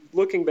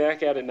looking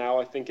back at it now,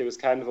 I think it was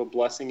kind of a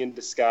blessing in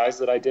disguise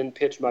that I didn't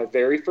pitch my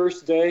very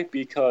first day,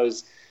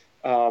 because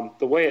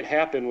the way it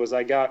happened was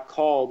I got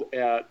called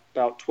at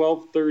about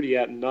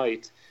 12:30 at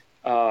night,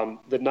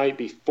 the night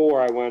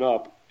before I went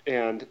up.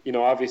 And,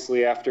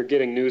 obviously after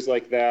getting news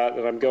like that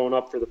I'm going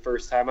up for the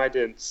first time, I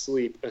didn't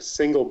sleep a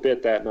single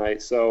bit that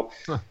night. So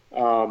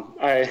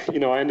I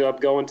ended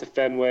up going to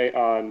Fenway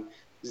on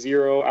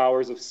 0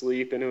 hours of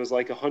sleep, and it was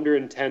like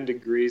 110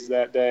 degrees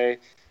that day.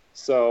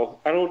 So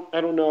I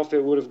don't know if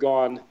it would have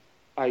gone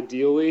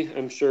ideally.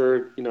 I'm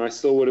sure, I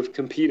still would have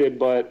competed,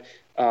 but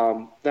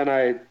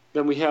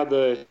then we had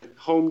the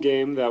home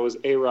game that was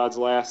A-Rod's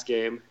last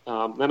game.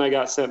 Then I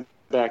got sent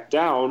back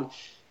down.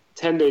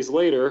 10 days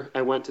later,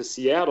 I went to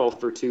Seattle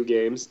for 2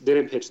 games,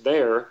 didn't pitch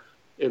there.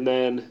 And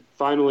then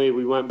finally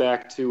we went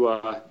back to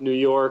New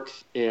York,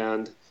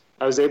 and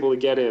I was able to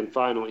get in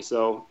finally.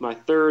 So my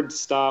third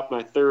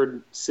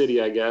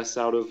city, I guess,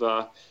 out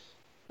of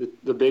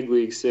the big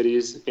league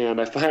cities, and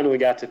I finally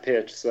got to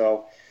pitch.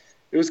 So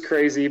it was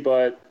crazy,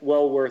 but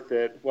well worth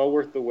it, well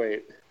worth the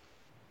wait.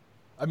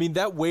 I mean,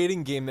 that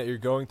waiting game that you're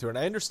going through, and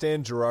I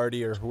understand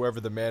Girardi or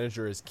whoever the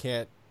manager is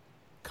can't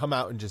come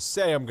out and just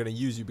say, I'm going to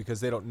use you, because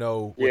they don't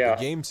know what the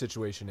game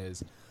situation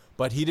is.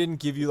 but he didn't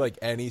give you like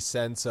any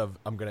sense of,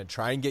 I'm going to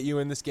try and get you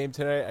in this game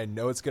today. I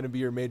know it's going to be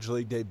your major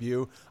league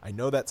debut. I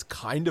know that's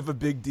kind of a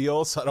big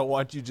deal, so I don't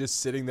want you just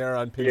sitting there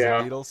on pins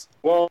and needles.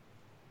 Well,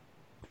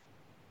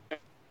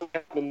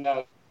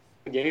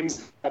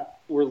 games that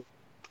were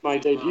my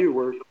debut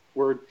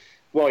were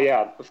well,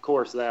 yeah, of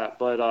course that,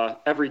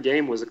 but every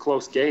game was a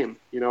close game,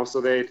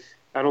 so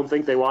I don't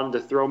think they wanted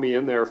to throw me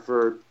in there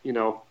for,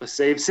 a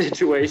save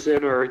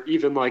situation or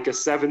even like a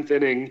seventh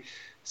inning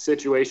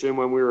situation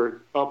when we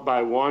were up by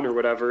 1 or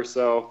whatever.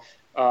 So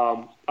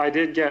I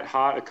did get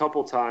hot a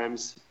couple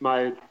times.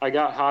 I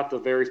got hot the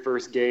very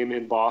first game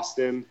in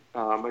Boston.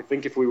 I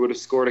think if we would have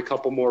scored a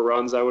couple more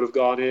runs, I would have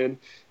gone in.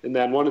 And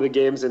then one of the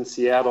games in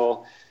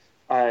Seattle,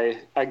 I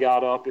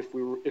got up. If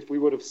we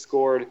would have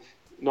scored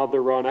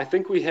another run, I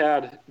think we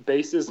had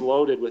bases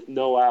loaded with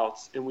no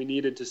outs, and we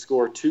needed to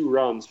score 2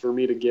 runs for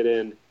me to get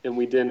in, and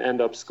we didn't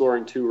end up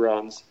scoring 2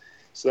 runs.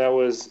 So that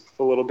was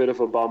a little bit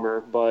of a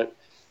bummer, but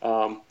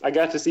I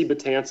got to see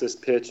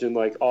Betances pitch in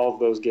like all of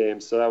those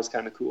games, so that was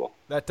kind of cool.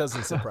 That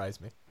doesn't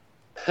surprise me.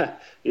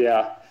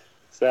 Yeah,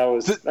 so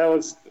that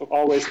was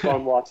always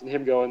fun watching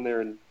him go in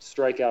there and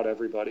strike out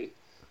everybody.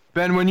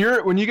 Ben, when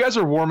you guys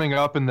are warming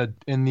up in the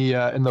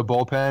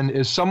bullpen,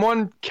 is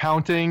someone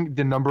counting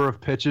the number of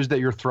pitches that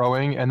you're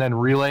throwing and then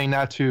relaying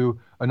that to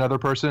another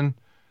person?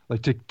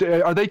 Like,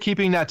 are they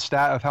keeping that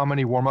stat of how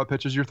many warm-up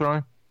pitches you're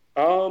throwing?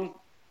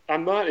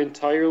 I'm not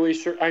entirely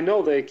sure. I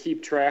know they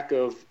keep track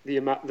of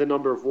the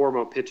number of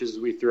warm-up pitches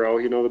we throw.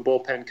 The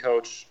bullpen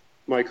coach,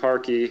 Mike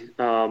Harkey,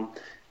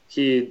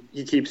 he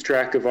keeps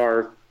track of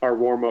our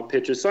warm-up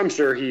pitches. So I'm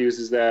sure he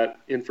uses that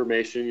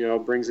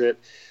information, brings it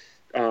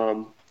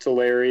to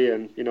Larry,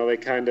 and they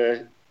kind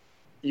of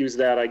use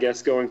that, I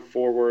guess, going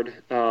forward.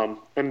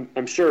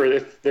 I'm sure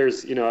if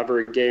there's ever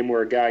a game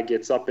where a guy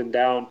gets up and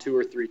down 2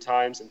 or 3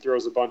 times and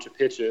throws a bunch of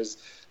pitches,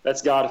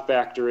 that's got to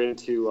factor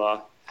into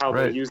how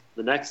they use it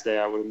the next day,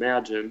 I would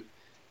imagine.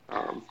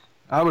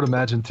 I would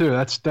imagine too.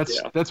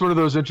 That's one of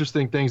those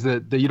interesting things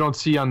that you don't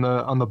see on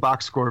the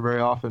box score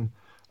very often.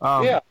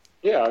 Yeah.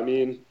 I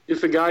mean,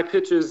 if a guy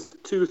pitches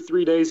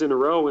 2-3 days in a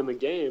row in the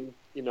game,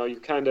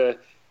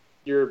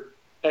 your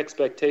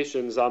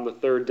expectations on the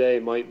third day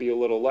might be a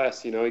little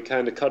less. You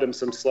kind of cut him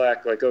some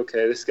slack, like,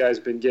 okay, this guy's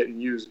been getting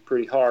used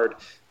pretty hard,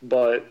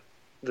 but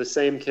the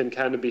same can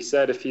kind of be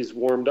said if he's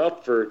warmed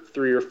up for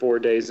 3 or 4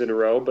 days in a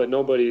row, but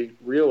nobody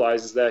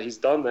realizes that he's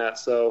done that.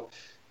 So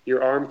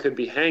your arm could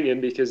be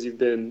hanging because you've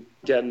been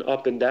getting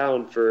up and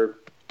down for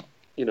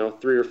 3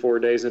 or 4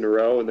 days in a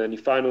row, and then you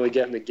finally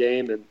get in the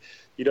game and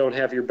you don't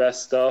have your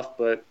best stuff,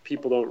 but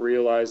people don't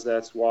realize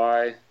that's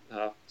why.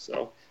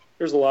 So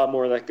there's a lot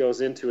more that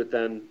goes into it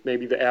than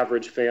maybe the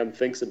average fan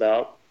thinks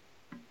about.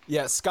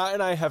 Yeah, Scott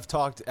and I have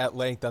talked at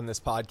length on this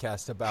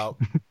podcast about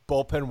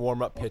bullpen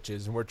warm-up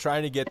pitches, and we're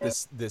trying to get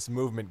this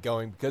movement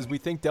going because we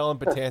think Dellin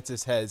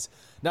Betances has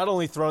not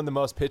only thrown the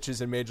most pitches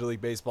in Major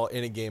League Baseball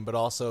in a game, but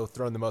also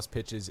thrown the most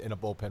pitches in a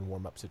bullpen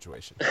warm-up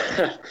situation.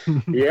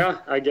 Yeah,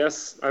 I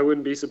guess I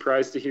wouldn't be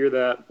surprised to hear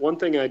that. One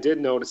thing I did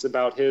notice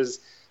about his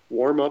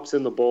warm-ups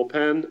in the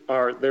bullpen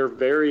they're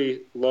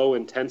very low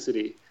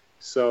intensity.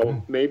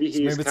 So maybe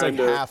he's it's kind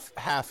like of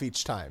half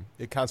each time.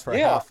 It counts for a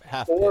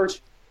half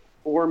pitch.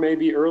 Or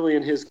maybe early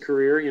in his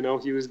career,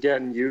 he was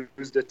getting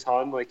used a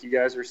ton, like you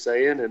guys are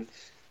saying, and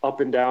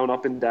up and down.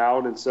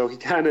 And so he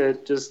kind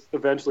of just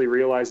eventually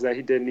realized that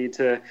he didn't need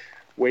to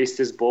waste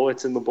his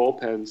bullets in the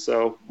bullpen.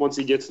 So once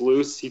he gets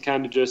loose, he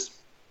kind of just,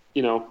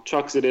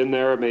 chucks it in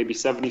there, maybe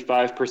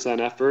 75%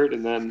 effort.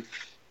 And then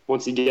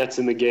once he gets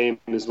in the game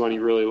is when he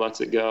really lets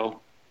it go.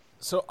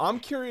 So I'm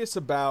curious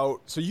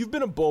about – so you've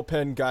been a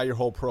bullpen guy your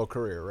whole pro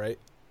career, right?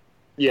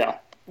 Yeah.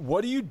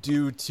 What do you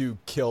do to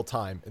kill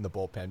time in the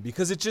bullpen?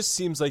 Because it just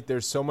seems like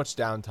there's so much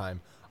downtime.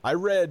 I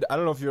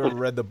don't know if you ever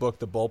read the book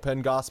The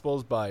Bullpen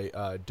Gospels by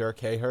Dirk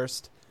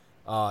Hayhurst.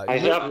 I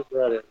haven't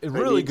read it. A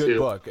really good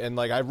book, and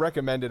I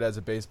recommend it as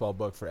a baseball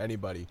book for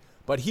anybody.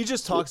 But he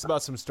just talks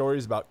about some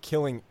stories about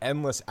killing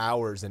endless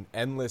hours and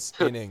endless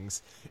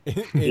innings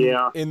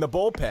in the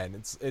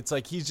bullpen. It's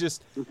like he's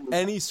just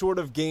any sort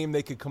of game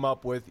they could come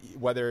up with,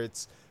 whether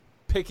it's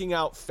picking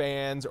out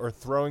fans or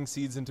throwing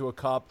seeds into a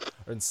cup,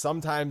 and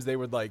sometimes they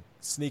would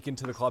sneak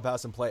into the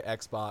clubhouse and play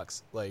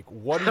Xbox.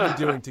 What are you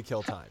doing to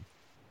kill time?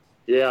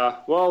 Yeah,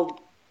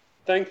 well,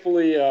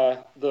 thankfully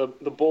the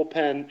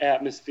bullpen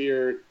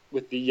atmosphere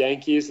with the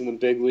Yankees and the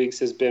big leagues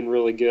has been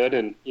really good,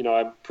 and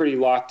I'm pretty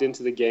locked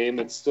into the game.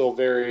 It's still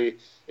very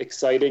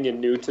exciting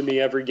and new to me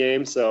every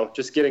game, so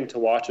just getting to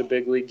watch a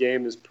big league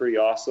game is pretty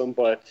awesome.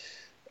 But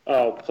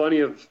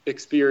plenty of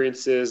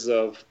experiences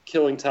of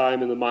killing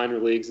time in the minor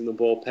leagues in the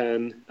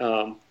bullpen.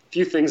 A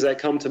few things that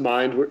come to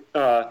mind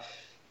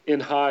in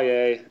high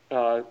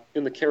A,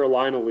 in the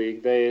Carolina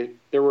League,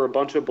 there were a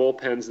bunch of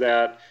bullpens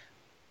that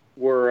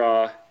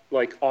were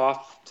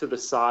off to the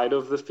side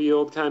of the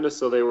field, kind of,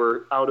 so they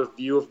were out of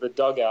view of the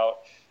dugout.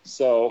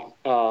 So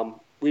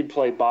we'd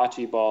play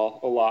bocce ball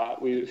a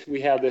lot.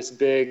 We had this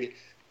big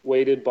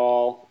weighted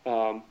ball,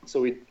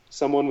 so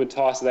someone would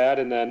toss that,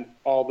 and then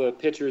all the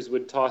pitchers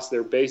would toss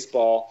their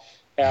baseball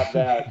at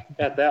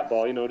that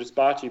ball, just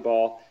bocce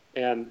ball,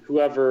 and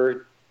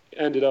whoever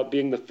ended up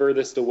being the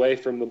furthest away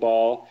from the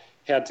ball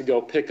had to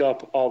go pick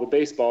up all the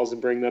baseballs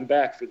and bring them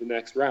back for the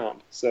next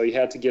round. So you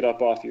had to get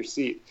up off your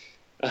seat.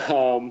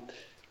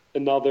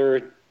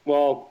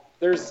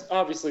 There's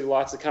obviously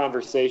lots of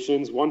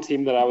conversations. One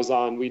team that I was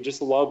on, we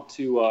just loved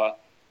to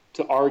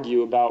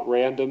argue about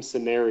random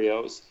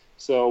scenarios.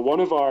 So one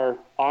of our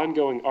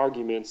ongoing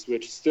arguments,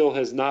 which still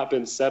has not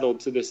been settled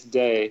to this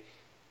day,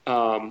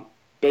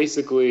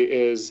 basically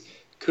is,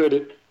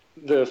 could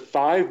the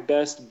 5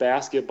 best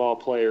basketball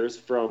players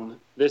from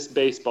this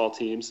baseball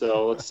team,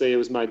 so let's say it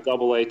was my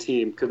AA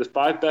team, could the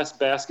 5 best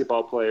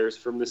basketball players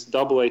from this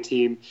AA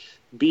team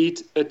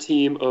beat a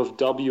team of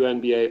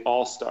WNBA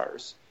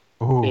All-Stars?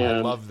 Oh, I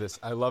love this.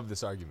 I love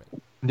this argument.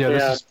 Yeah,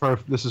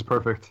 this is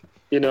perfect.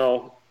 You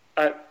know,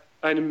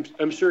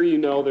 I'm sure you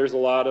know there's a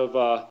lot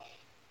of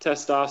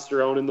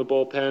testosterone in the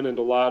bullpen and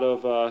a lot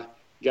of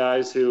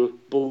guys who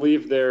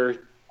believe they're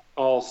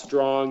all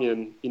strong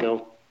and, you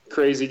know,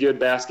 crazy good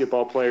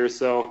basketball players.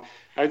 So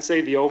I'd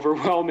say the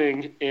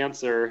overwhelming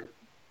answer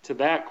to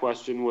that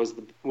question was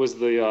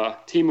the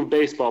team of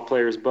baseball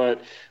players,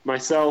 but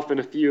myself and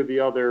a few of the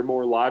other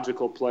more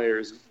logical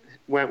players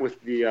went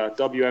with the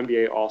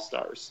WNBA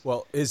All-Stars.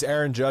 Well, is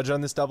Aaron Judge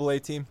on this AA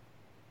team?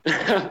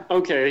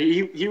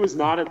 Okay, he was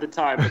not at the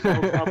time, but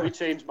that'll probably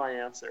change my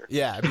answer.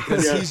 Yeah,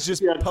 because he's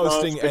just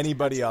posting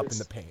anybody up in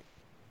the paint.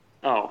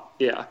 Oh,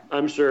 yeah,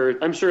 I'm sure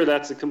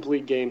that's a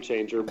complete game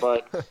changer.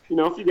 But, you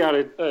know, if you got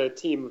a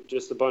team of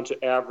just a bunch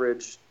of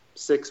average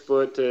 6' to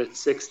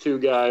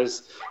 6'2"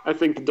 guys, I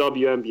think the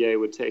WNBA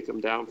would take them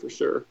down for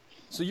sure.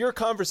 So your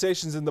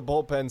conversations in the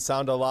bullpen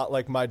sound a lot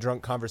like my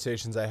drunk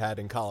conversations I had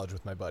in college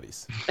with my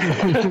buddies.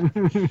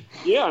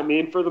 Yeah, I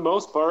mean, for the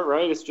most part,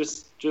 right, it's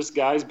just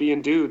guys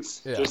being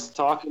dudes, just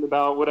talking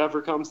about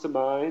whatever comes to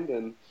mind.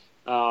 And,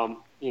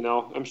 you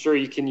know, I'm sure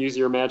you can use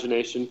your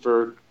imagination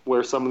for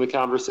where some of the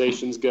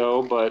conversations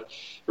go, but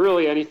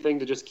really anything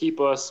to just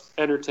keep us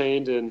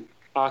entertained and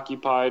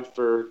occupied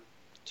for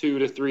 2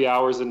 to 3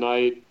 hours a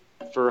night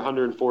for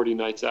 140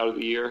 nights out of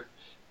the year.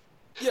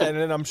 Yeah, and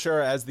then I'm sure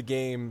as the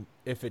game,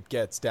 if it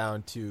gets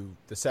down to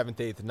the 7th,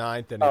 8th,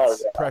 9th, and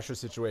it's pressure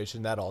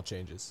situation, that all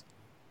changes.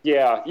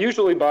 Yeah,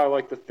 usually by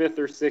like the 5th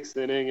or 6th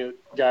inning,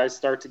 guys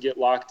start to get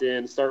locked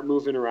in, start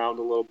moving around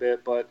a little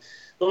bit. But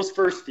those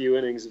first few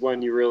innings,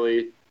 when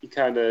you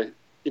kind of,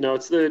 you know,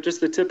 it's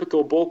just the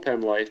typical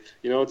bullpen life.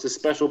 You know, it's a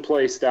special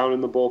place down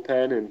in the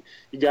bullpen, and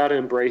you got to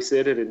embrace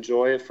it and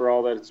enjoy it for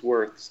all that it's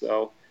worth.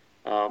 So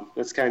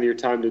that's kind of your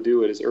time to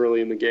do it, is early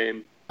in the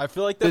game. I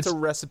feel like that's a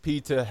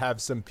recipe to have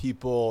some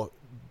people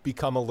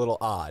become a little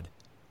odd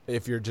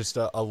if you're just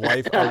a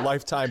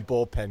lifetime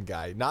bullpen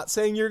guy. Not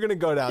saying you're going to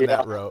go down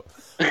that road,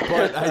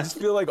 but I just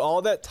feel like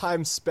all that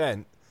time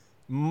spent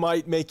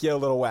might make you a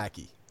little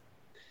wacky.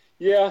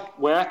 Yeah,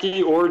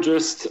 wacky, or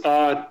just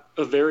a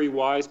very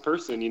wise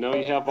person. You know,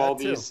 you have all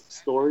these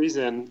stories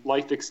and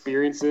life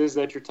experiences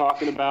that you're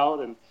talking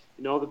about, and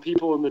you know, the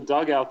people in the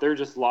dugout, they're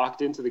just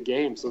locked into the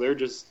game, so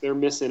they're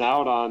missing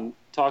out on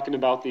talking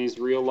about these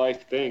real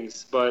life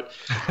things. But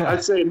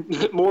I'd say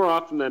more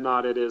often than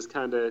not, it is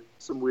kind of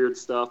some weird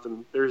stuff,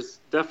 and there's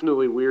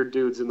definitely weird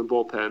dudes in the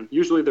bullpen.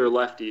 Usually they're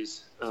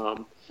lefties,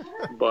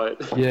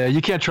 but yeah, you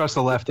can't trust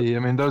a lefty. I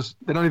mean,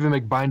 they don't even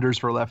make binders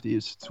for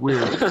lefties. It's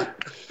weird.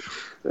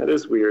 That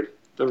is weird.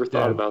 Never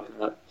thought about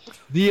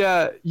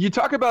that. You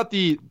talk about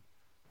the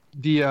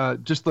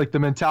just like the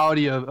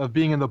mentality of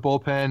being in the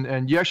bullpen,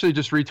 and you actually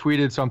just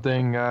retweeted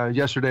something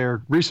yesterday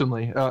or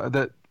recently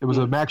that it was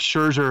a Max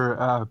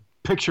Scherzer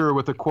picture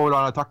with a quote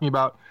on it talking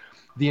about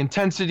the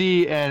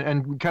intensity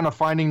and kind of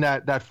finding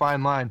that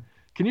fine line.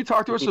 Can you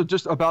talk to us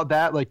just about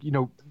that, like, you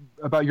know,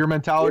 about your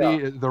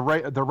mentality, the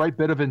right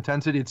bit of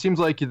intensity? It seems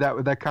like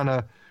that kind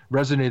of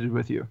resonated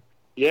with you.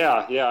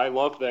 Yeah, I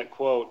loved that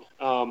quote.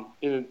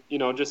 And you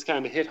know, just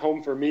kind of hit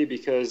home for me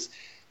because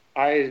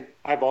I've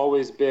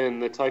always been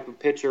the type of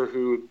pitcher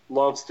who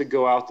loves to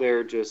go out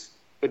there, just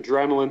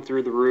adrenaline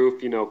through the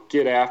roof, you know,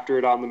 get after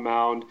it on the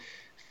mound,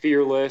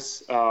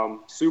 fearless,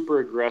 super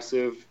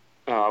aggressive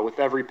with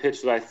every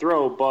pitch that I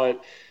throw.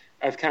 But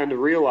I've kind of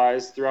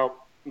realized throughout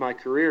my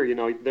career, you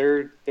know,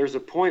 there's a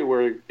point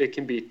where it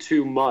can be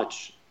too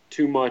much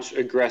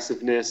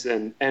aggressiveness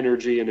and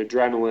energy and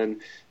adrenaline.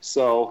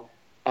 So,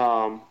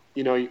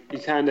 you know, you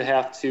kind of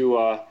have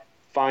to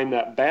find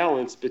that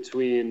balance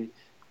between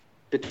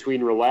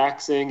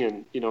relaxing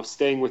and, you know,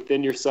 staying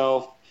within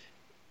yourself,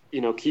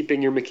 you know,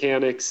 keeping your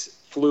mechanics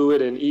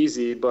fluid and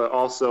easy, but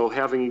also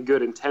having a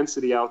good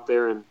intensity out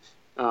there and,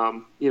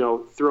 you know,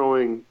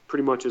 throwing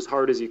pretty much as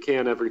hard as you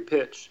can every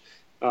pitch.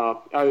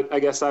 I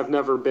guess I've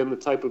never been the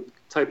type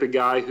of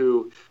guy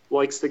who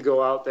likes to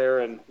go out there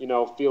and, you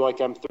know, feel like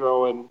I'm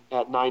throwing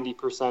at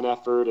 90%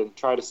 effort and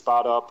try to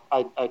spot up.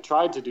 I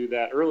tried to do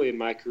that early in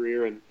my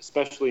career and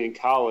especially in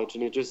college,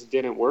 and it just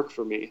didn't work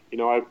for me. You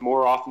know,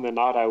 more often than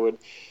not, I would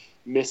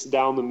miss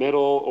down the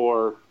middle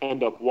or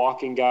end up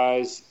walking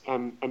guys.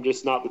 I'm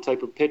just not the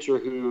type of pitcher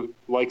who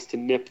likes to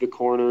nip the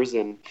corners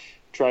and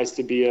tries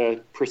to be a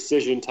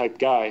precision type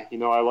guy. You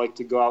know, I like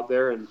to go out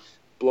there and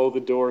blow the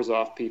doors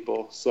off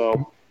people.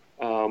 So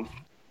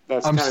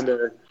that's kind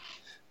of.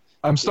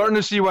 I'm starting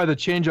to see why the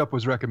changeup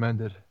was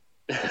recommended.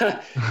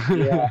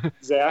 Yeah,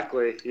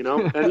 exactly.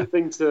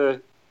 Anything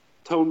to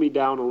tone me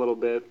down a little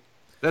bit.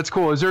 That's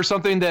cool. Is there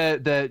something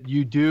that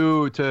you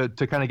do to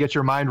kind of get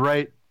your mind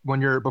right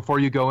before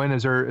you go in?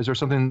 Is there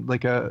something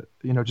like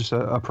just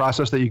a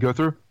process that you go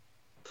through?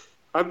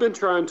 I've been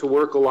trying to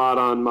work a lot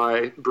on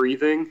my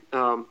breathing.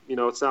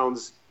 It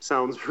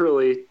sounds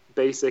really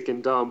basic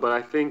and dumb, but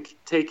I think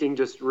taking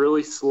just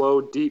really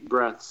slow, deep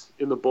breaths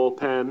in the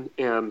bullpen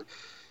and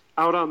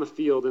out on the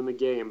field in the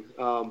game,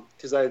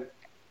 because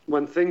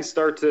when things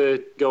start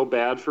to go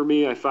bad for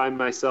me, I find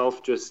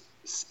myself just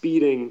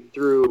speeding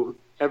through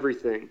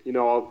everything.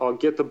 I'll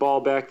get the ball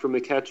back from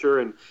the catcher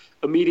and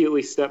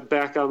immediately step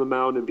back on the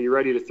mound and be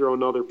ready to throw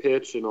another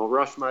pitch, and I'll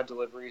rush my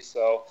delivery.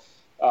 So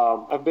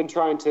I've been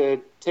trying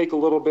to take a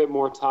little bit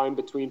more time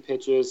between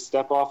pitches,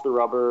 step off the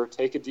rubber,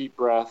 take a deep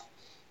breath,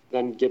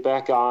 then get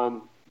back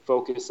on,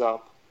 focus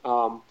up.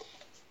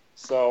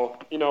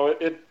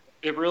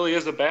 It really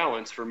is a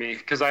balance for me,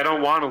 because I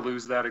don't want to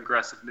lose that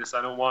aggressiveness.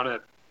 I don't want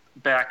to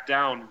back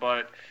down,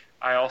 but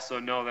I also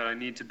know that I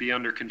need to be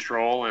under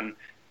control. And,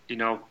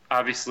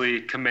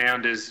 obviously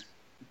command is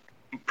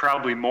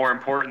probably more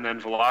important than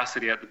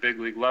velocity at the big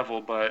league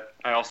level, but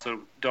I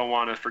also don't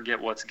want to forget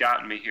what's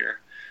gotten me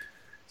here.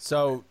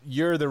 So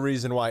you're the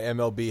reason why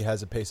MLB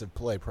has a pace of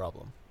play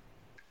problem.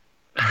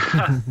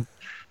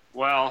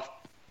 Well,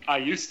 I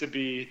used to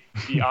be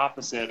the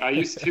opposite. I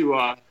used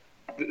to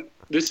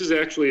this is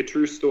actually a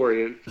true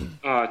story.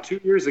 2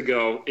 years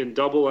ago in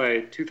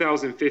AA,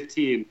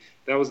 2015,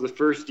 that was the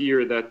first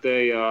year that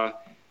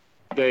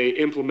they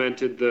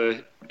implemented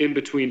the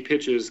in-between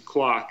pitches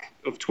clock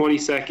of 20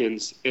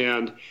 seconds.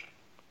 And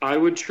I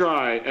would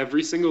try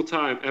every single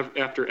time,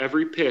 after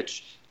every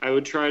pitch, I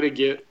would try to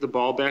get the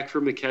ball back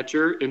from the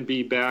catcher and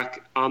be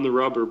back on the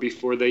rubber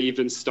before they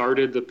even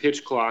started the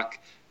pitch clock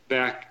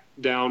back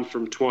down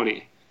from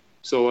 20.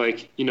 So,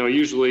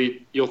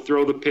 usually you'll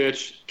throw the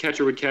pitch,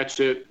 catcher would catch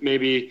it,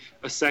 maybe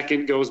a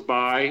second goes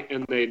by,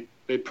 and they'd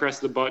press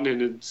the button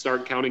and it'd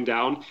start counting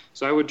down.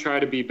 So I would try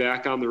to be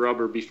back on the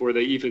rubber before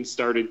they even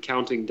started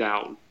counting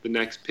down the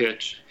next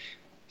pitch.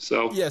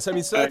 So yes, so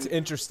that's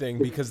interesting,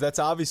 because that's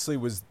obviously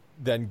was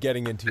then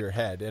getting into your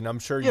head, and I'm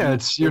sure you're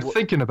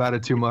thinking about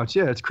it too much.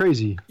 Yeah, it's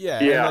crazy.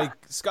 Yeah. And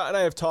Scott and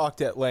I have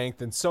talked at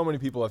length, and so many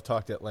people have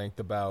talked at length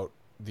about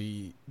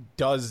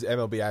does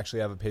MLB actually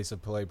have a pace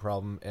of play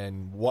problem,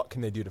 and what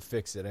can they do to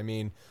fix it?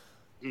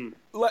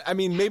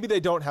 Maybe they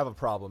don't have a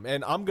problem,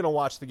 and I'm going to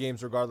watch the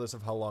games regardless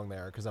of how long they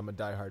are, because I'm a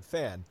diehard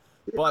fan.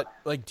 But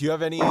do you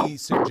have any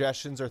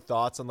suggestions or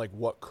thoughts on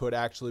what could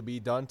actually be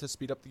done to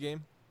speed up the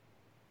game?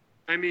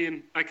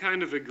 I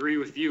kind of agree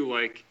with you.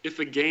 If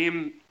a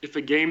game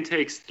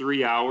takes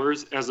 3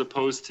 hours as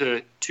opposed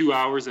to 2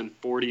 hours and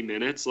 40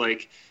 minutes,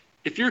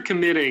 if you're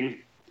committing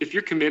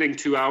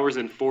 2 hours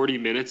and 40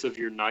 minutes of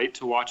your night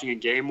to watching a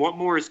game, what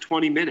more is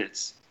 20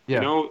 minutes?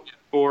 Yeah.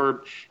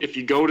 Or if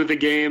you go to the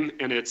game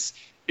and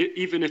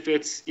even if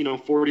it's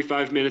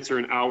 45 minutes or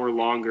an hour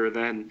longer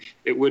than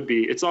it would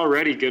be, it's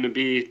already going to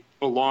be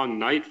a long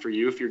night for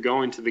you if you're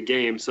going to the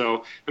game.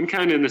 So I'm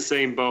kind of in the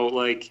same boat.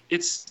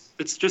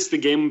 It's just the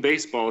game of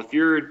baseball. If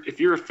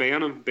you're a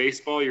fan of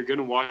baseball, you're going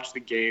to watch the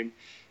game.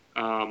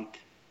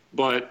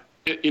 But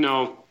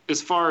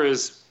as far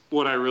as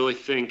what I really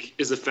think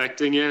is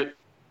affecting it,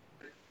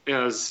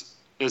 as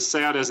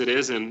sad as it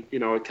is, and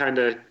it kind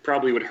of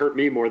probably would hurt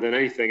me more than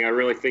anything, I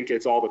really think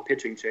it's all the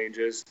pitching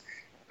changes.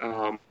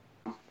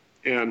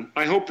 And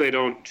I hope they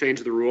don't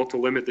change the rule to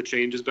limit the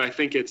changes, but I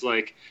think it's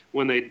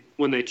when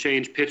they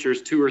change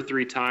pitchers 2 or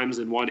 3 times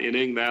in one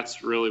inning,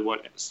 that's really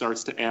what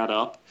starts to add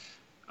up.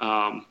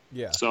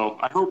 So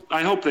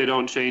I hope they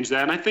don't change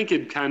that, and I think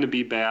it'd kind of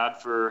be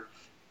bad for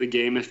the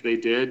game if they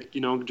did,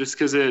 just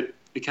because it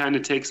kind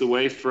of takes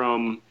away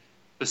from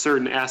a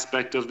certain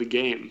aspect of the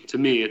game. To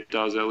me, it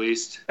does, at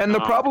least. And the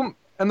problem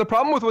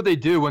with what they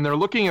do when they're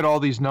looking at all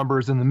these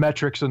numbers and the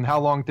metrics and how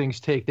long things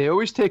take, they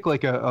always take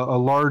a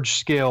large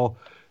scale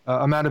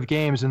amount of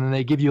games, and then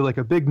they give you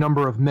a big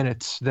number of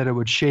minutes that it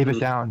would shave it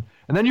down.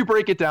 And then you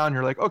break it down,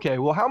 you're like, okay,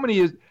 well, how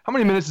many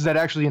minutes is that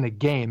actually in a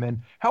game?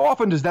 And how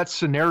often does that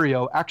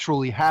scenario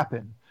actually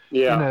happen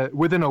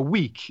within a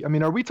week?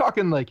 Are we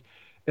talking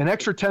an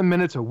extra 10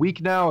 minutes a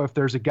week now if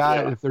there's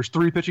if there's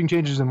 3 pitching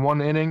changes in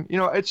one inning?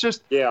 It's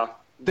just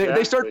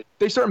exactly.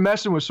 they start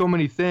messing with so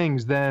many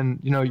things, then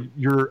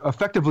you're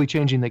effectively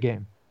changing the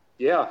game.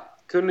 Yeah,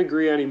 couldn't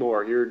agree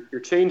anymore. You're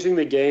changing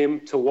the game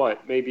to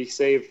what? Maybe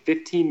save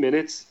 15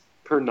 minutes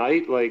per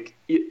night.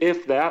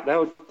 If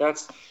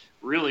that's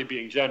really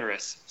being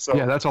generous. So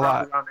yeah, that's a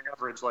lot. On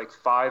average,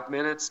 5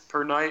 minutes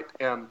per night,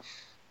 and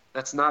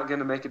that's not going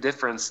to make a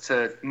difference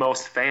to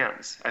most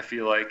fans. I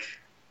feel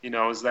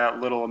is that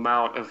little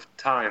amount of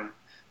time.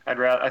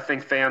 I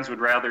think fans would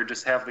rather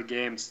just have the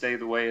game stay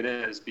the way it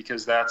is,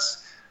 because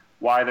that's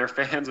why they're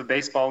fans of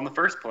baseball in the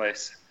first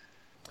place.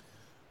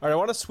 All right, I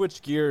want to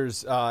switch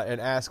gears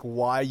and ask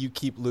why you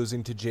keep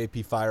losing to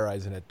JP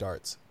Fireeisen at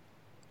darts.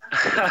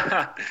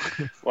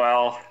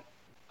 Well,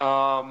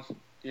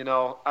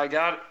 I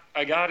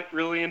got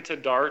really into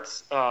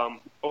darts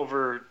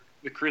over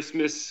the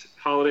Christmas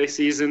holiday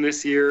season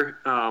this year,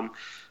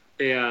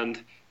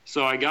 and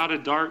so I got a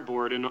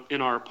dartboard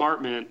in our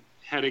apartment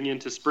heading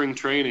into spring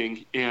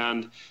training,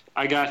 and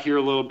I got here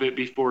a little bit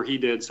before he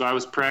did, so I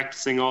was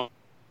practicing all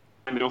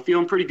the time,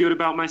 feeling pretty good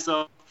about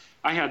myself.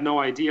 I had no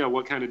idea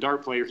what kind of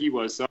dart player he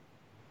was, so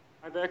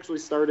I've actually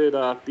started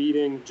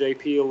beating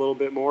JP a little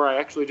bit more. I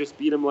actually just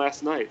beat him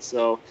last night,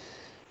 so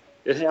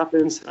it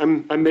happens.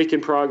 I'm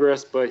making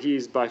progress, but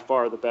he's by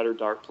far the better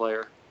dart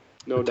player.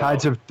 No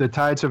doubt. The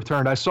tides have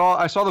turned. I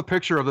saw the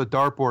picture of the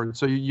dartboard.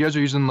 So you guys are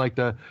using like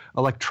the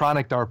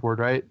electronic dartboard,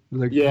 right?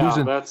 Like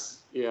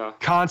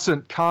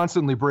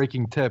constantly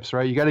breaking tips,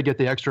 right? You got to get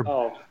the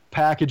extra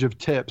package of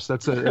tips.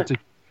 That's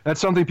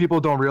something people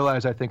don't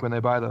realize, I think, when they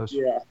buy those.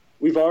 Yeah.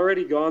 We've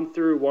already gone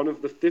through one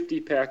of the 50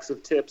 packs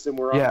of tips, and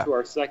we're up to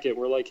our second.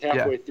 We're like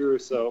halfway through,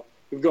 so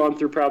we've gone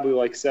through probably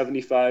like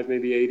 75,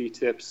 maybe 80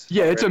 tips.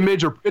 Yeah, already.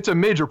 It's a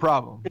major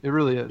problem. It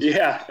really is.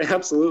 Yeah,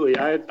 absolutely.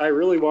 I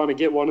really want to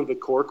get one of the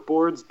cork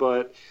boards,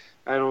 but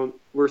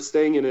we're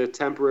staying in a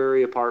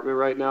temporary apartment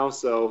right now,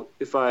 so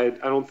I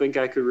don't think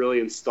I could really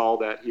install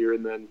that here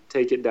and then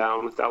take it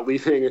down without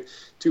leaving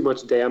too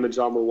much damage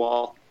on the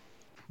wall.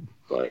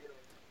 But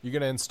you're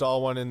going to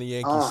install one in the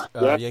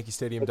Yankee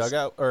Stadium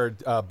dugout or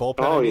bullpen?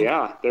 Oh,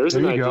 yeah. There's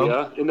an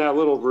idea. In that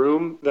little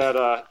room,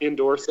 that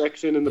indoor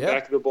section in the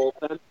back of the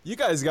bullpen. You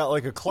guys got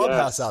like a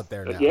clubhouse out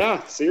there now.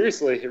 Yeah,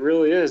 seriously. It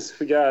really is.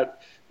 We got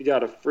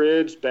a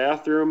fridge,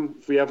 bathroom.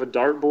 If we have a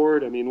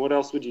dartboard, what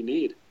else would you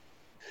need?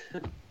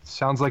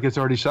 Sounds like it's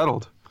already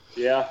settled.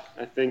 Yeah,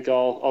 I think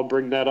I'll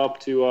bring that up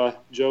to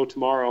Joe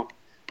tomorrow.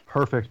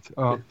 Perfect.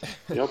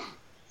 Yep.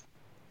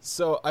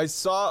 So I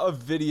saw a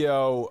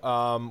video,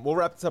 we'll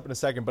wrap this up in a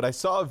second, but I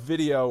saw a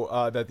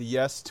video that the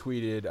Yes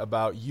tweeted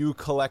about you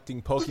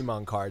collecting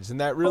Pokemon cards, and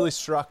that really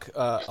struck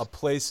a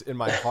place in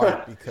my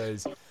heart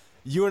because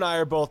you and I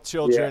are both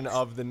children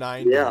of the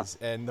 90s,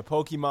 and the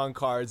Pokemon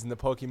cards and the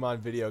Pokemon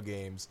video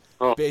games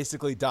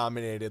basically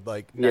dominated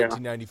like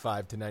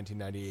 1995 to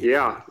 1998.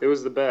 Yeah, it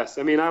was the best.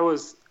 I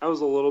was a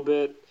little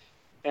bit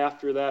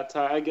after that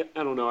time.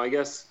 I don't know, I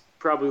guess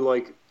probably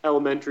like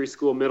elementary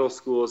school, middle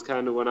school is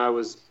kind of when I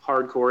was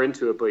hardcore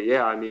into it. But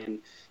yeah,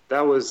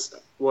 that was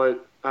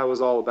what I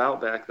was all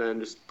about back then.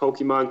 Just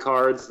Pokemon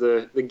cards,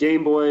 the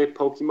Game Boy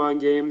Pokemon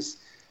games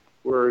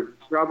were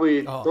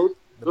probably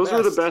those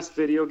were the best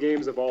video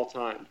games of all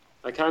time.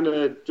 I kind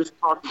of just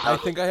talked about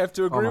I think I have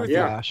to agree with you.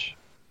 Gosh.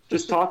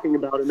 Just talking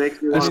about it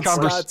makes me want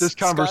to.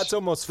 Scott's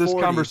almost 40,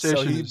 conversation,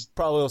 so he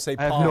probably will say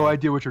I have no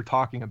idea what you're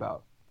talking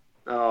about.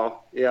 Oh,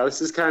 yeah, this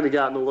has kind of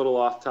gotten a little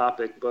off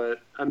topic,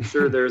 but I'm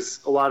sure there's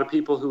a lot of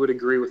people who would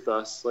agree with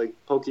us. Like,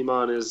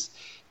 Pokemon is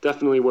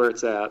definitely where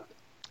it's at.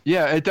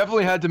 Yeah, it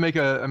definitely had to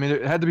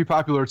it had to be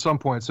popular at some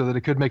point so that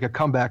it could make a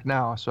comeback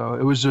now. So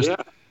it was it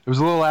was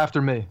a little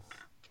after me.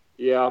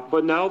 Yeah,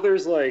 but now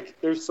there's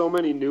so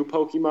many new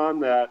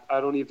Pokemon that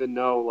I don't even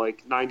know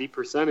like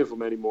 90% of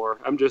them anymore.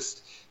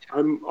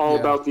 I'm all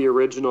about the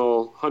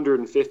original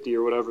 150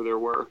 or whatever there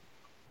were.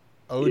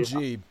 OG,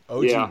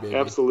 yeah, baby.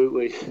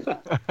 Absolutely.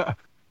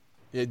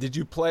 Yeah, did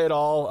you play at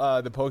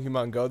all the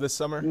Pokemon Go this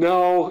summer?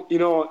 No,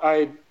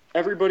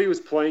 everybody was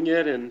playing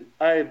it, and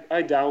I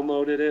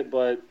downloaded it,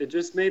 but it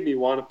just made me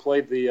want to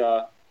play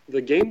the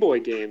Game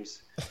Boy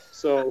games.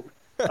 So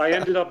I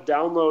ended up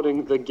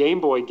downloading the Game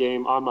Boy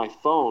game on my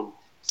phone.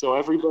 So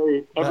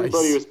everybody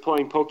was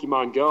playing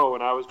Pokemon Go,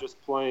 and I was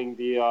just playing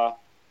the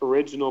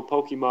original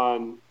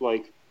Pokemon,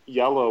 like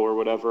Yellow or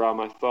whatever, on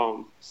my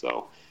phone.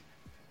 So.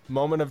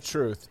 Moment of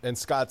truth, and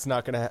Scott's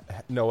not going to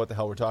know what the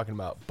hell we're talking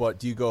about, but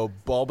do you go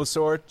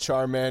Bulbasaur,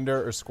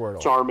 Charmander, or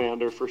Squirtle?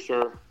 Charmander, for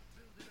sure.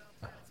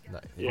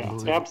 Nice. Yeah,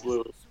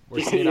 absolutely.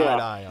 We're seeing eye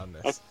to eye on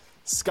this.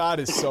 Scott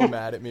is so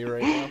mad at me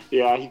right now.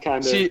 Yeah, he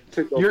kind of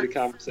took over the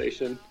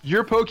conversation.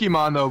 Your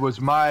Pokemon, though, was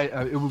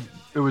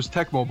it was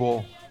Tecmo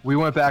Bowl. We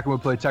went back and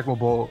would play Tecmo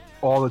Bowl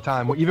all the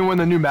time. Even when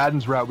the new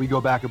Maddens were out, we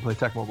go back and play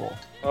Tecmo Bowl.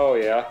 Oh,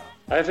 yeah.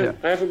 I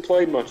haven't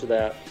played much of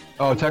that.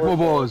 Oh, Tecmo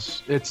Bowl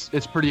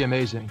it's pretty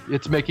amazing.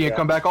 It's making a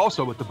comeback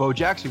also with the Bo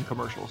Jackson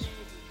commercials.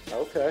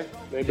 Okay,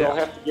 maybe I'll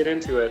have to get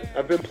into it.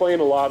 I've been playing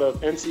a lot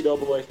of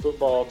NCAA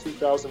football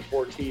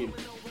 2014.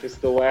 It's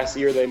the last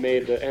year they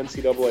made the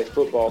NCAA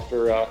football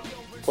for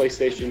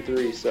PlayStation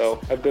 3,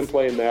 so I've been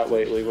playing that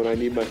lately when I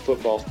need my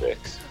football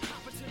fix.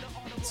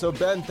 So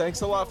Ben,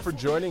 thanks a lot for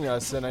joining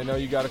us, and I know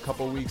you got a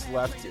couple weeks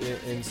left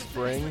in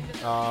spring.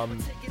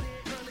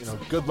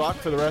 Good luck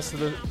for the rest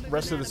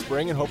of the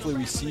spring, and hopefully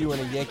we see you in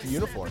a Yankee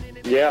uniform.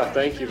 Yeah,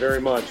 thank you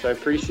very much. I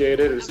appreciate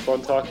it. It was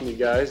fun talking to you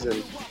guys,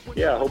 and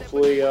yeah,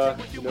 hopefully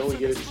we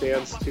get a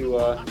chance to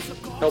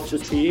help the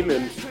team,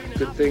 and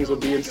good things will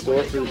be in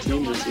store for the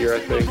team this year, I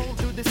think.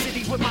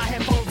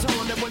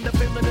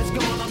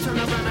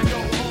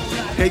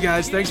 Hey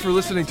guys, thanks for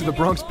listening to the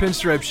Bronx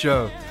Pinstripes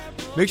Show.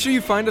 Make sure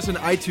you find us on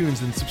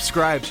iTunes and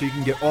subscribe so you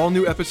can get all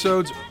new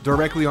episodes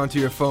directly onto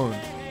your phone.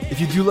 If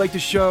you do like the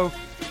show,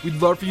 we'd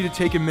love for you to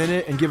take a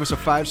minute and give us a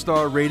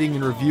 5-star rating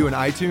and review in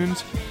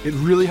iTunes. It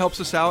really helps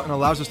us out and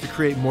allows us to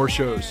create more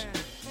shows.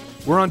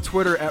 We're on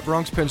Twitter at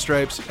Bronx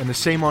Pinstripes and the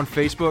same on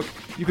Facebook.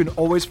 You can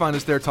always find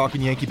us there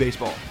talking Yankee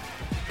baseball.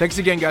 Thanks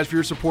again, guys, for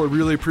your support.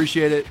 Really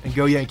appreciate it, and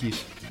go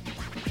Yankees.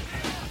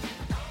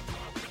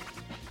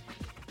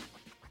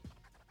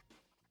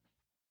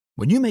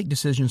 When you make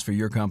decisions for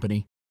your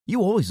company,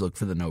 you always look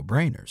for the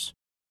no-brainers.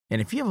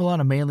 And if you have a lot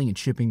of mailing and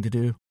shipping to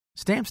do,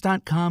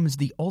 Stamps.com is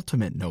the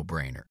ultimate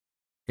no-brainer.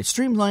 It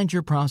streamlines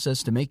your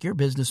process to make your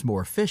business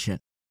more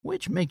efficient,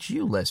 which makes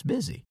you less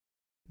busy.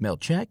 Mail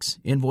checks,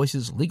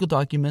 invoices, legal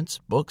documents,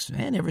 books,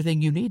 and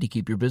everything you need to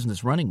keep your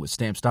business running with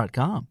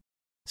Stamps.com.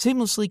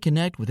 Seamlessly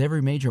connect with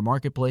every major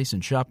marketplace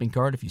and shopping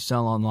cart if you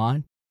sell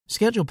online.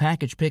 Schedule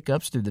package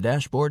pickups through the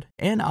dashboard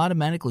and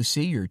automatically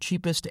see your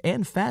cheapest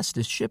and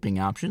fastest shipping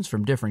options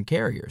from different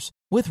carriers,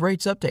 with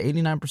rates up to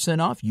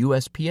 89% off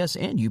USPS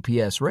and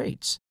UPS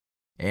rates.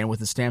 And with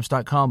the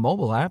Stamps.com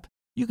mobile app,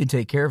 you can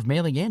take care of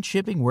mailing and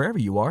shipping wherever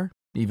you are,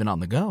 even on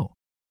the go.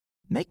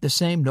 Make the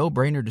same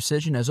no-brainer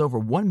decision as over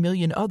 1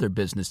 million other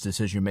business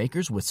decision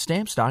makers with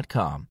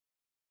Stamps.com.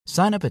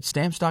 Sign up at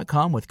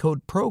Stamps.com with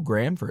code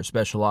PROGRAM for a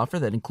special offer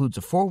that includes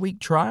a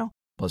 4-week trial,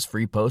 plus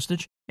free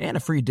postage and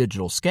a free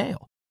digital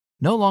scale.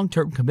 No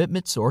long-term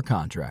commitments or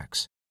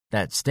contracts.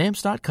 That's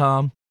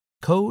Stamps.com,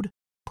 code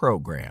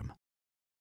PROGRAM.